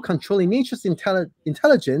unquote you controlling nature's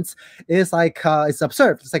intelligence is like it's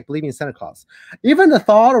absurd. It's like believing in Santa Claus. Even the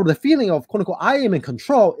thought or the feeling of quote unquote I am in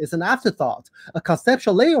control is an afterthought, a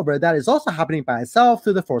conceptual layover that is also happening by itself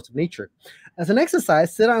through the force of nature. As an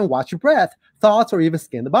exercise, sit down and watch your breath, thoughts, or even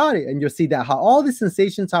scan the body, and you'll see that how all these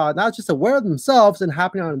sensations are not just aware of themselves and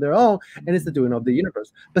happening on their own, and it's the doing of the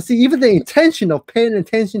universe. But see, even the intention of paying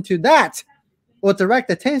attention to that or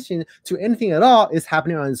direct attention to anything at all is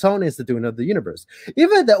happening on its own, is the doing of the universe.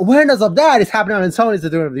 Even the awareness of that is happening on its own, is the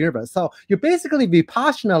doing of the universe. So you're basically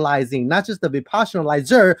vipassanalyzing, not just the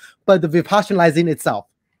vipassanalizer, but the vipassanalizing itself.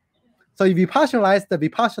 So you vipassanalyze the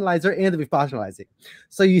vipassanalyzer and the vipassanalizing.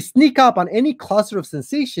 So you sneak up on any cluster of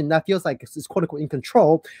sensation that feels like it's quote unquote in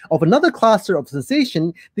control of another cluster of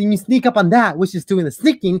sensation, then you sneak up on that, which is doing the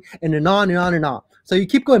sneaking, and then on and on and on. So you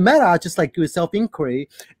keep going meta, just like do a self-inquiry,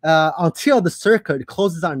 until the circuit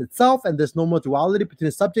closes on itself and there's no more duality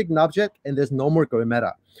between subject and object, and there's no more going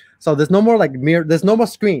meta. So there's no more like mirror, there's no more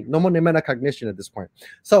screen, no more metacognition at this point.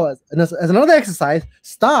 So as another exercise,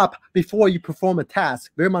 stop before you perform a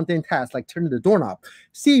task, very mundane task like turning the doorknob.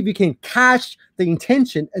 See if you can catch the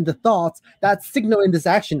intention and the thoughts that signal in this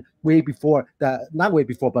action way before that, not way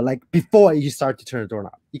before, but like before you start to turn the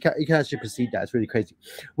doorknob. You can actually perceive that. It's really crazy.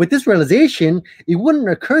 With this realization, it wouldn't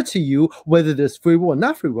occur to you whether there's free will or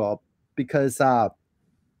not free will, because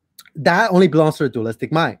that only belongs to a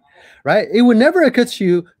dualistic mind, right? It would never occur to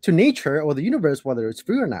you, to nature or the universe, whether it's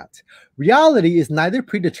free or not. Reality is neither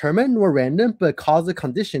predetermined nor random, but causal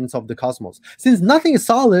conditions of the cosmos. Since nothing is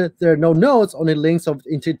solid, there are no nodes, only links of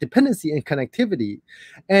interdependency and connectivity.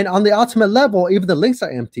 And on the ultimate level, even the links are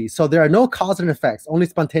empty. So there are no cause and effects, only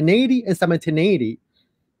spontaneity and simultaneity.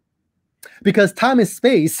 Because time and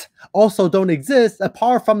space also don't exist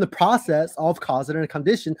apart from the process of cause and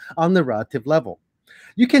condition on the relative level.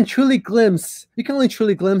 You can only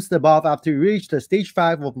truly glimpse the above after you reach the stage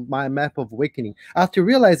 5 of my map of awakening, after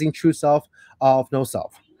realizing true self of no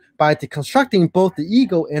self, by deconstructing both the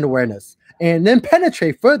ego and awareness, and then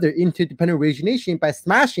penetrate further into dependent origination by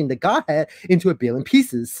smashing the Godhead into a billion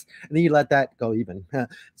pieces. And then you let that go even.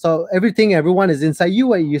 So everything, everyone is inside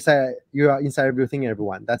you, and you are inside everything,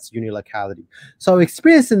 everyone. That's unilocality. So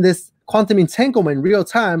experiencing this quantum entanglement in real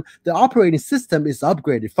time, the operating system is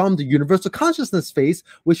upgraded from the universal consciousness phase,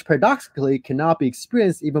 which paradoxically cannot be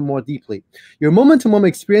experienced even more deeply. Your moment-to-moment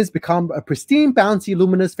experience becomes a pristine, bouncy,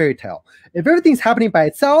 luminous fairy tale. If everything's happening by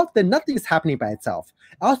itself, then nothing is happening by itself.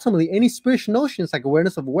 Ultimately, any spiritual notions like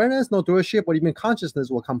awareness of awareness, no doership, or even consciousness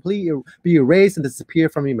will completely be erased and disappear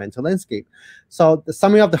from your mental landscape. So the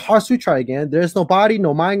summing of the Heart Sutra again, there is no body,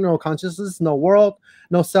 no mind, no consciousness, no world,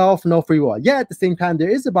 no self, no free will. Yet at the same time, there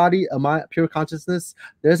is a body, a mind, pure consciousness,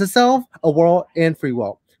 there's a self, a world, and free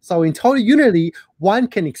will. So in total unity, one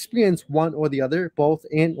can experience one or the other, both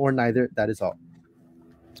and or neither. That is all.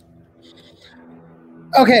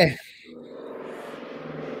 Okay.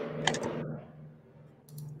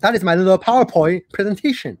 That is my little PowerPoint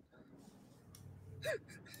presentation.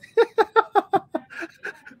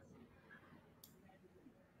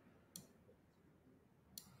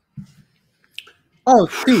 Oh,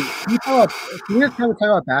 dude, can we talk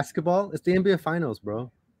about basketball? It's the NBA Finals,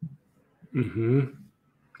 bro. Mm-hmm.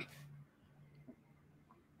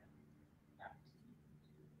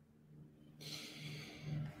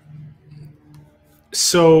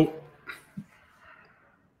 So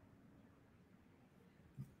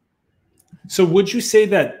would you say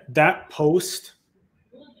that post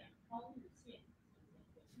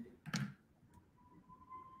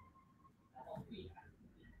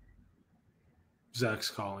Zach's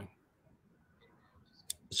calling.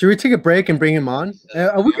 Should we take a break and bring him on?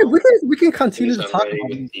 We can continue to talk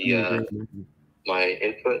about my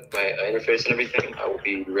input, my interface, and everything. I will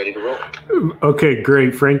be ready to roll. Okay,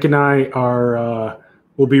 great. Frank and I are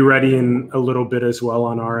will be ready in a little bit as well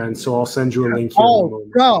on our end. So I'll send you a link here. Oh,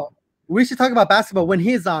 bro, we should talk about basketball when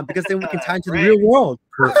he's on, because then we can tie into the real world.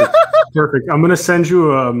 Perfect. Perfect. I'm gonna send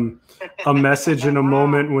you a message in a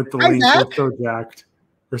moment with the link. We're so jacked.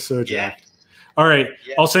 We're so jacked. All right.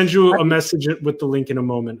 Yeah. I'll send you a message with the link in a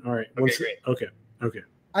moment. All right. Okay.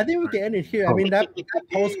 I think we can end it here. I mean, that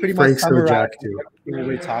post pretty much summarized what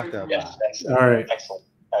we talked about. Yes, all right. Excellent.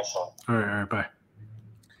 All right. Bye.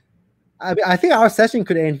 I think our session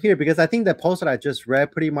could end here, because I think the post that I just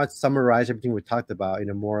read pretty much summarized everything we talked about in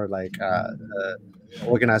a more like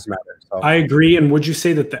organized manner. So I agree. And would you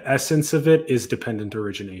say that the essence of it is dependent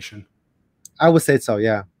origination? I would say so.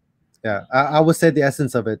 Yeah. I would say the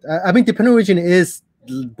essence of it. I mean, dependent origin is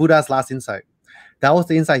Buddha's last insight. That was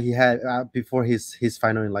the insight he had before his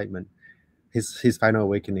final enlightenment, his final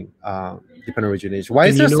awakening. Dependent origination. Why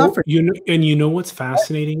is there suffering? You know what's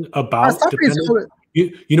fascinating about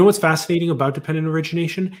what's fascinating about dependent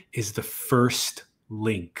origination is the first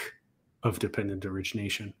link of dependent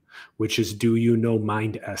origination, which is, do you know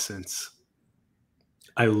mind essence?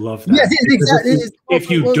 I love that. Yes, exactly. If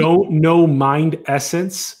you don't know mind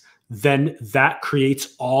essence, then that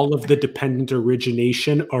creates all of the dependent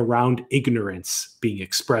origination around ignorance being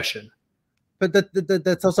expression. But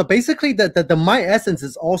that's also basically the my essence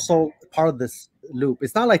is also part of this loop.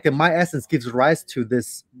 It's not like the my essence gives rise to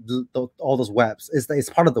this all those webs. It's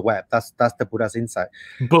part of the web. That's the Buddha's insight.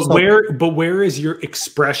 But where is your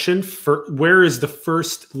expression? Where is the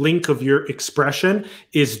first link of your expression?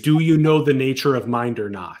 Is, do you know the nature of mind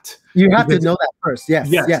or not? You have to know that first. Yes.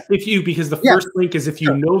 Because the first link is, if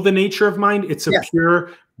you know the nature of mind, it's a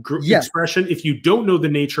pure expression. If you don't know the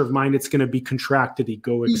nature of mind, it's going to be contracted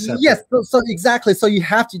egoic. Yes. So exactly. So you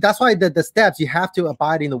have to. That's why the steps, you have to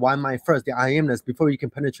abide in the one mind first, the I amness, before you can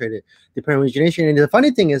penetrate it, the origination. And the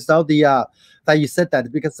funny thing is, though, that you said that,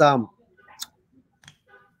 because so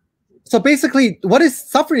basically, what is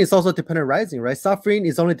suffering is also dependent arising, right? Suffering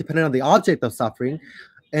is only dependent on the object of suffering.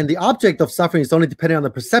 And the object of suffering is only dependent on the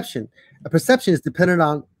perception. A perception is dependent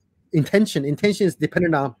on intention. Intention is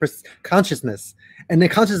dependent on consciousness. And the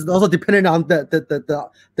consciousness is also dependent on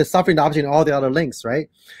the suffering object and all the other links, right?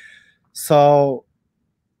 So,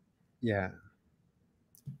 yeah.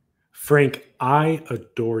 Frank, I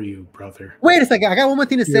adore you, brother. Wait a second. I got one more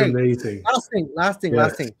thing to say. Amazing. Last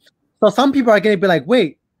thing. So some people are going to be like,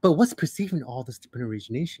 wait, but what's perceiving all this dependent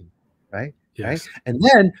origination, right? Yes. Right? And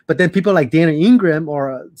then people like Daniel Ingram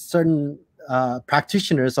or certain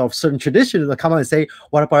practitioners of certain traditions will come out and say,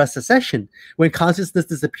 what about a secession? When consciousness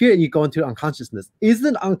disappears, you go into unconsciousness.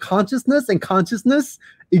 Isn't unconsciousness and consciousness,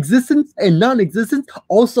 existence and non-existence,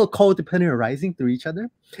 also codependent arising through each other?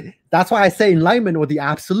 That's why I say enlightenment, or the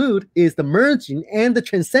absolute, is the merging and the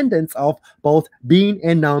transcendence of both being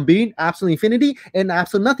and non-being, absolute infinity and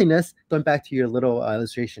absolute nothingness, going back to your little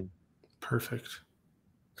illustration. Perfect.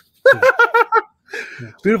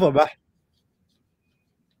 Beautiful, bro.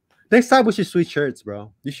 Next time we should switch shirts,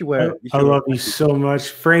 bro. You should wear it. I love you so much.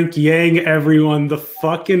 Frank Yang, everyone. The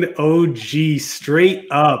fucking OG, straight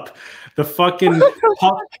up. The fucking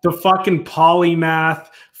polymath,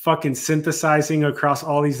 fucking synthesizing across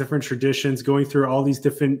all these different traditions, going through all these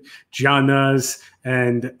different jhanas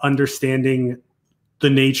and understanding the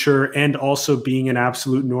nature, and also being an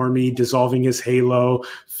absolute normie, dissolving his halo.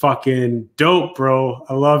 Fucking dope, bro.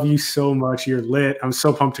 I love you so much. You're lit. I'm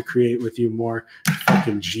so pumped to create with you more.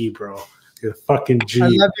 Fucking G, bro. You're fucking G. I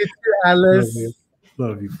love you too, Alice.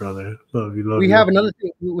 Love you, brother. Love you. We have another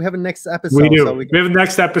thing. We have a next episode. We do. So we have a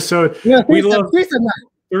next episode. Yeah, we love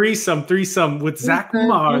threesome with Zach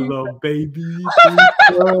Marlowe, baby.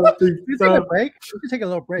 Take a break. We can take a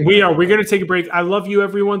little break. We're gonna take a break. I love you,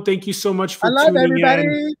 everyone. Thank you so much for tuning everybody.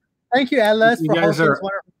 in. Thank you, Alice, for hosting this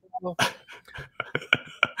wonderful.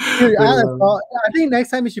 Dude, Alice, I think next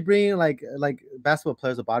time you should bring in like basketball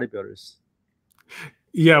players or bodybuilders.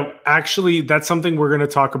 Yeah, actually, that's something we're going to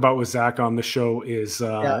talk about with Zach on the show, is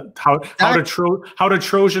how to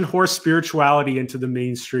Trojan horse spirituality into the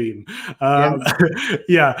mainstream. I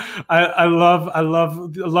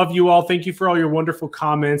love you all. Thank you for all your wonderful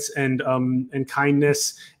comments and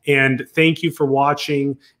kindness, and thank you for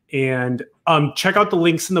watching. And check out the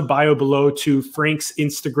links in the bio below to Frank's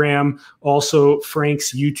Instagram, also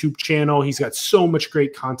Frank's YouTube channel. He's got so much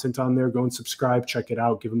great content on there. Go and subscribe, check it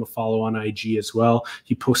out. Give him a follow on IG as well.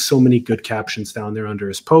 He posts so many good captions down there under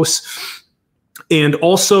his posts. And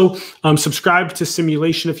also subscribe to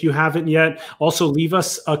Simulation if you haven't yet. Also, leave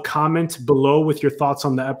us a comment below with your thoughts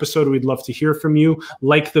on the episode. We'd love to hear from you.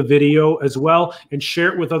 Like the video as well, and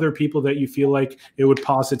share it with other people that you feel like it would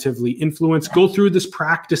positively influence. Go through this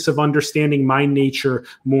practice of understanding mind nature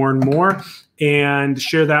more and more, and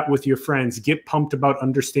share that with your friends. Get pumped about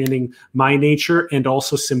understanding mind nature and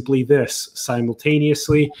also Simply This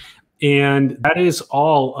simultaneously. And that is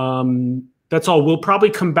all. That's all. We'll probably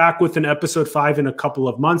come back with an episode 5 in a couple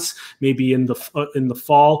of months, maybe in the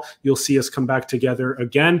fall. You'll see us come back together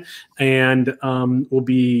again, and we'll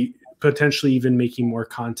be potentially even making more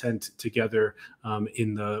content together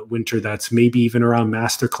in the winter. That's maybe even around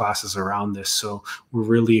master classes around this. So we're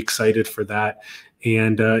really excited for that,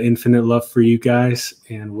 and infinite love for you guys.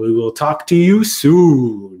 And we will talk to you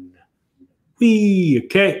soon.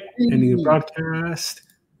 Okay. Ending the broadcast.